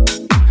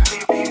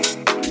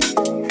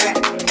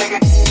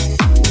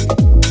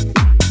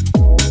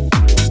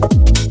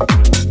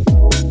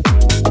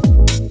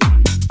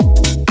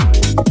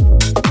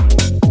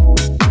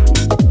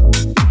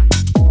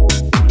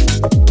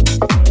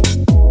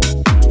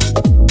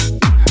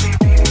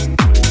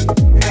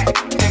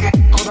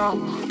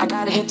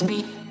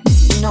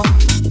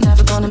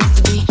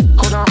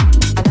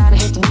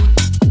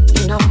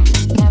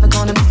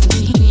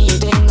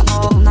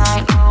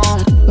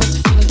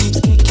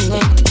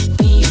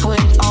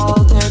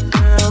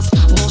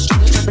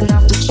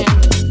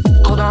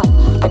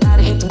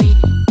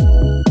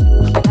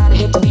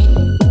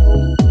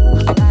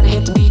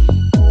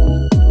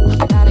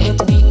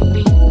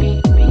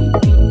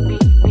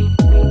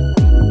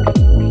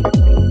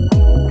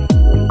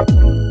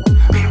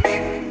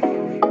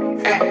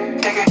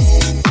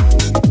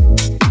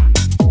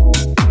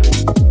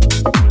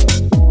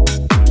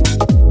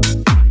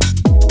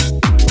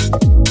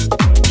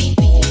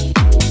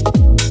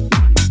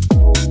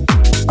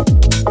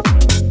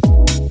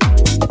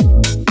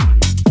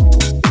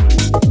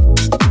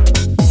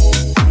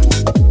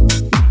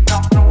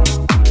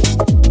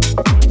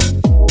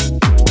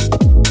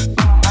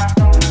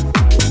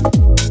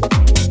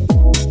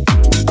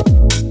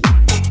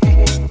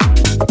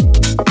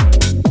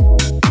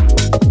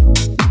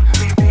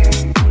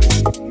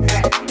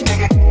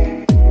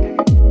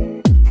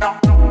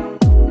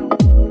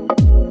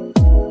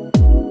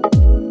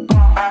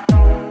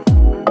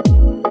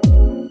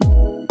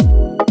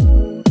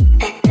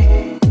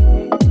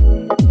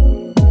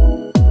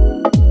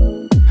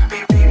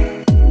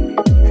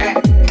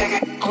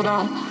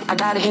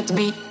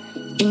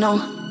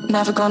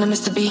 Never gonna miss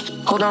the beat.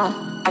 Hold on,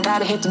 I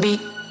gotta hit the beat.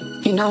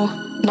 You know,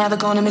 never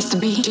gonna miss the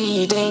beat.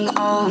 Cheating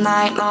all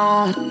night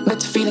long, but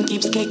the feeling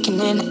keeps kicking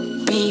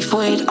in. Beef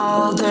with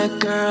all the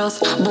girls,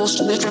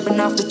 bullshit is dripping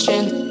off the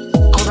chin.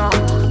 Hold on,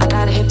 I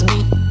gotta hit the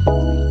beat.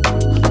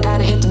 I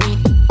gotta hit the beat.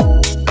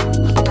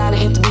 I gotta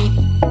hit the beat.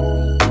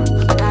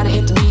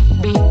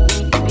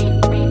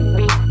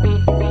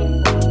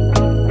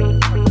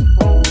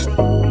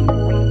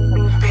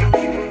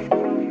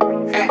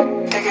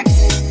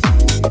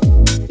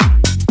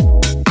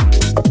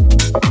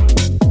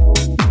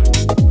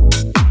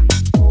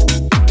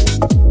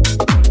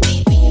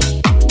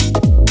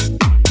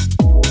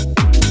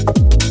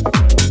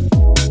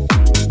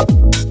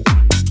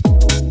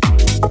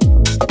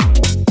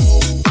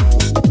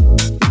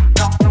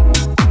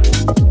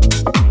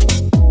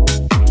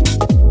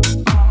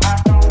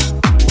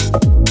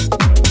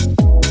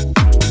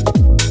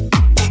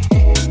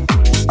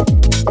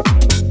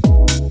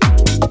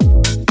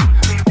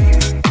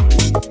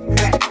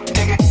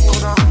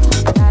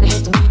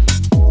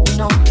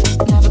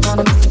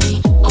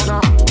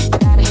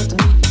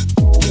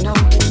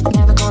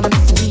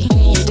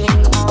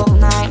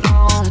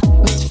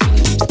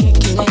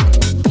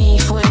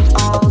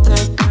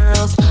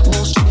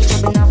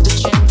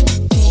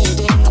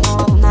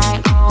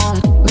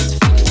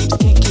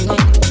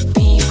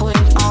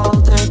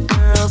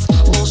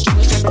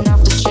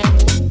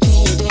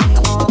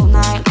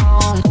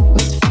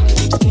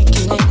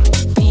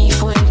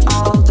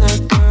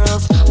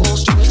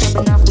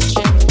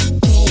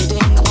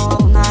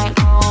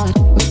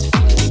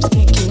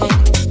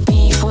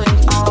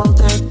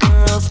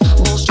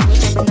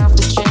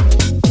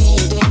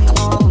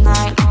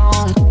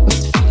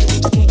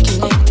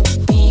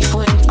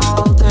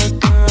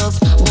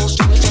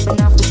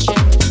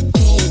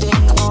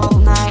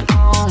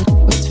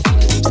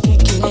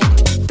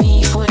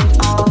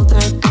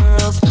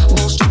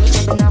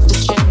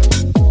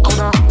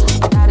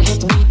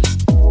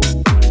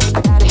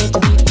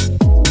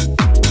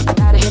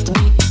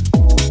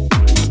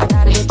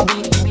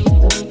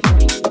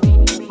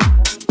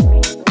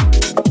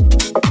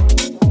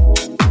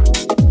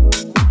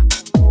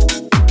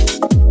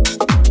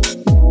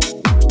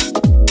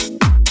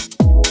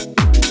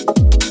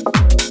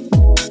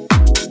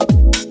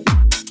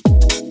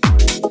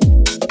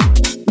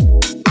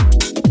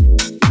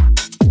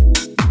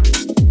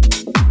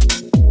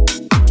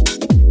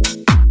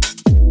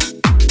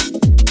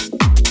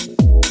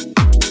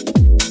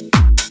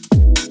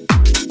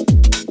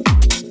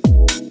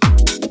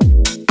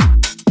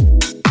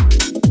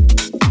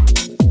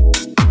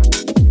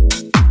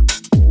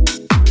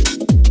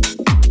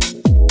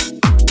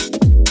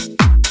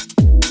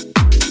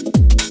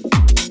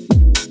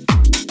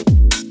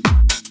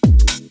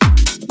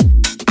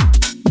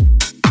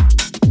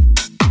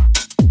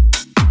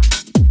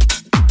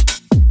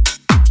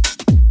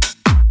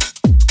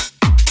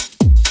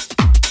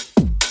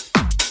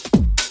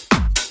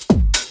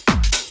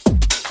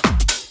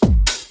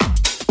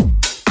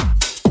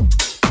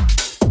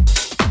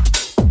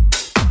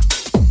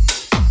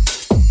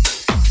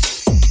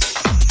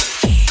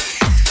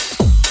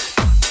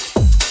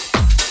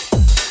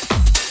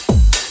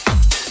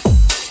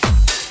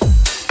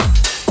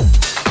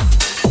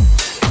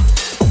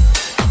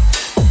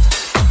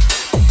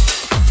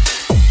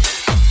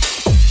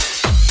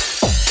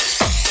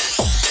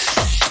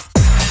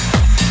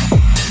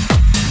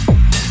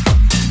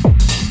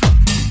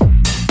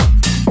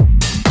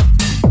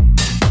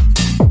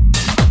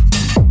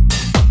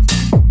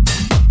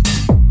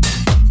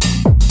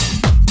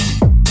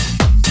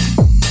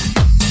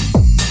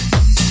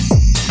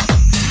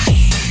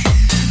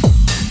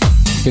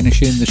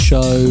 Finishing the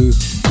show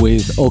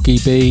with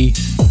Oggy B,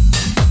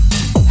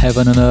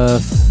 Heaven and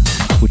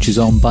Earth, which is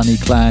on Bunny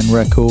Clan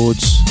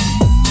Records.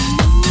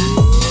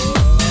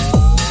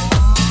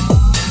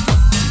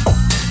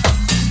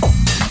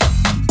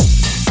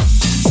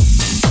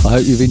 I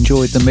hope you've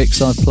enjoyed the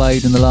mix I've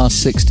played in the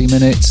last 60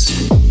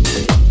 minutes.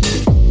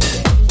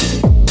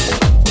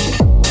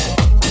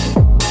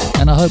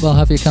 And I hope I'll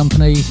have your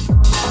company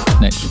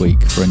next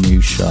week for a new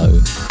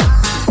show.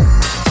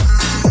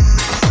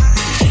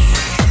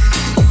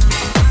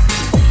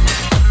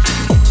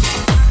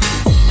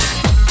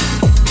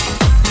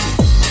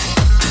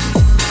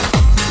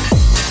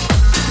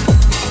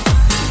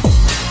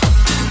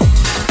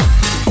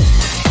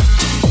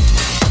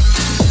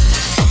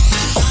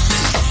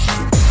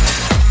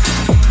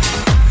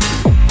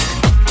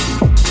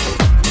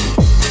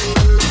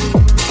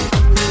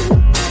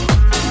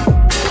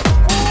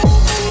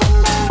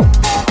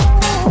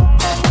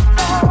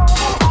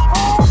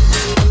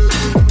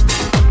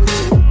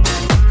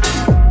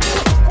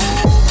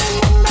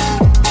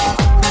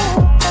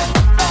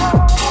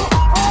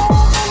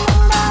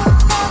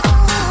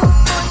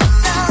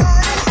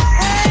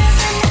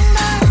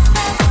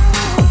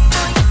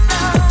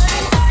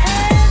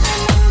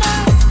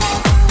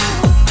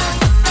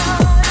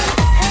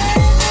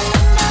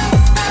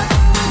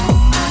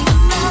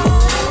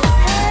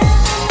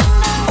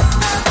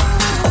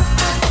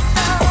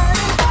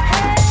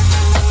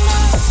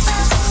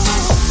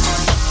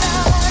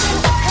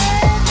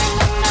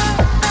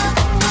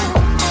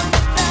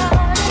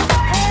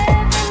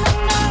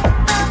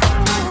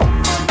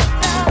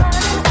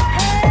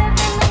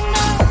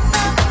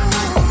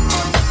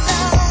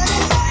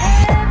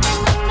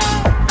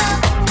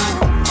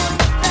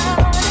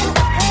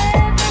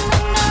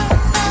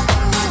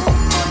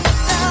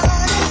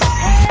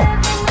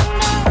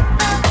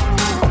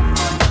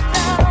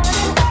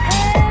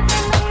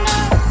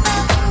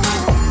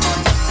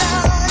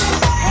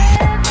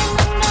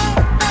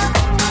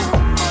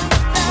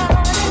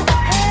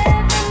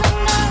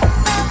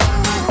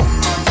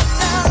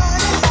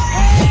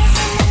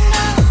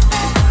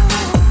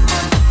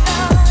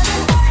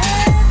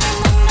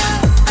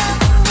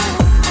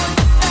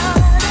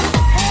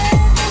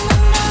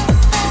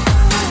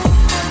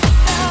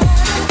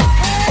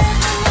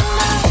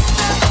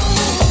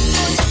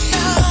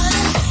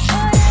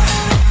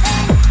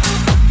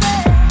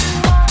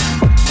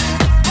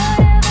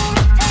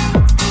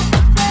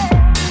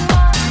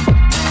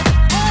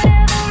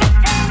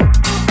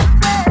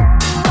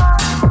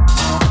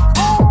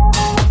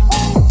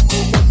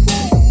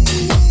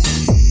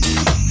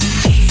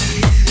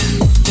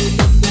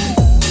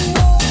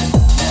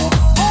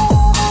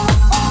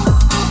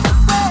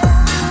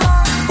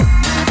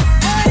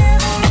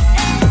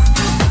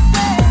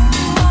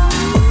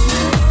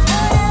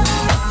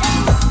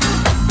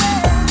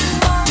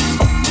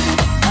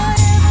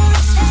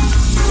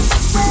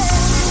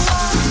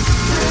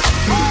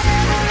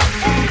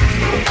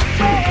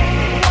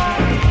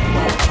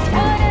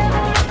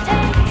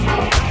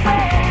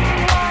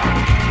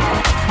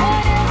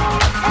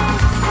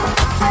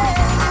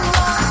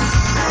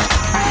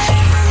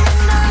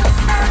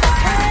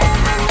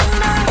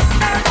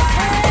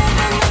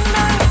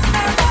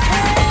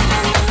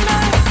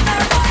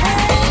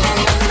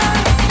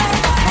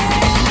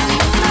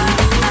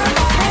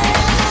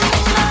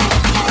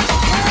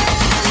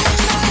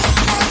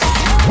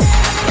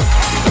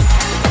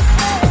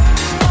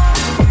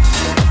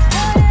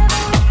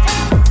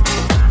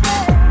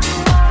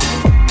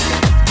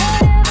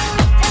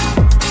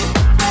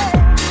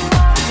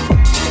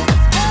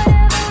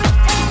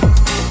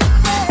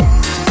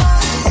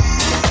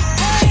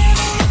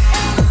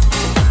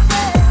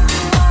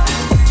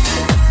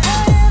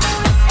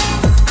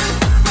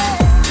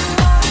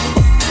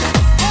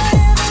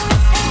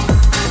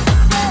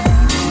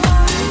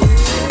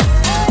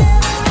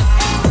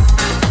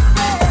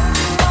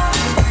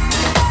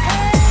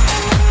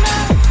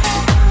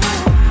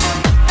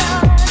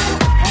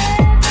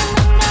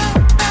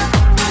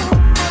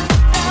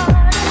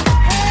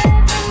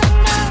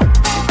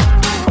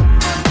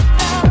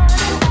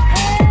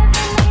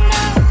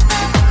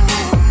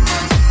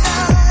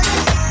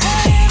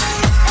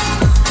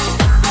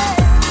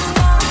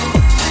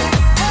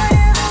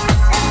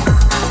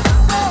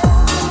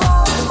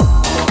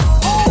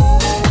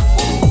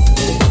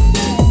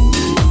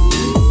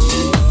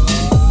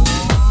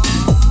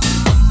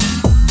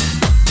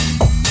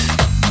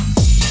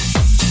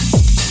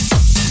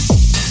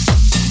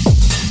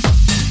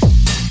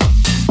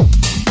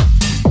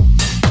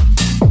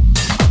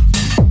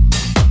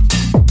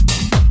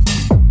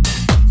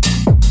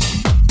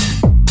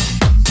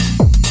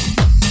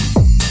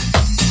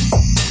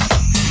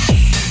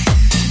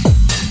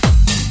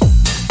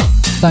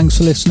 Thanks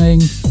for listening.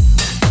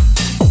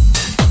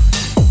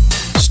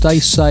 Stay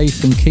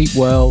safe and keep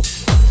well.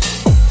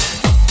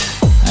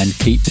 And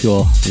keep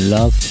your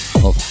love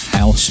of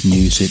house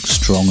music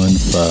strong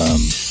and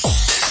firm.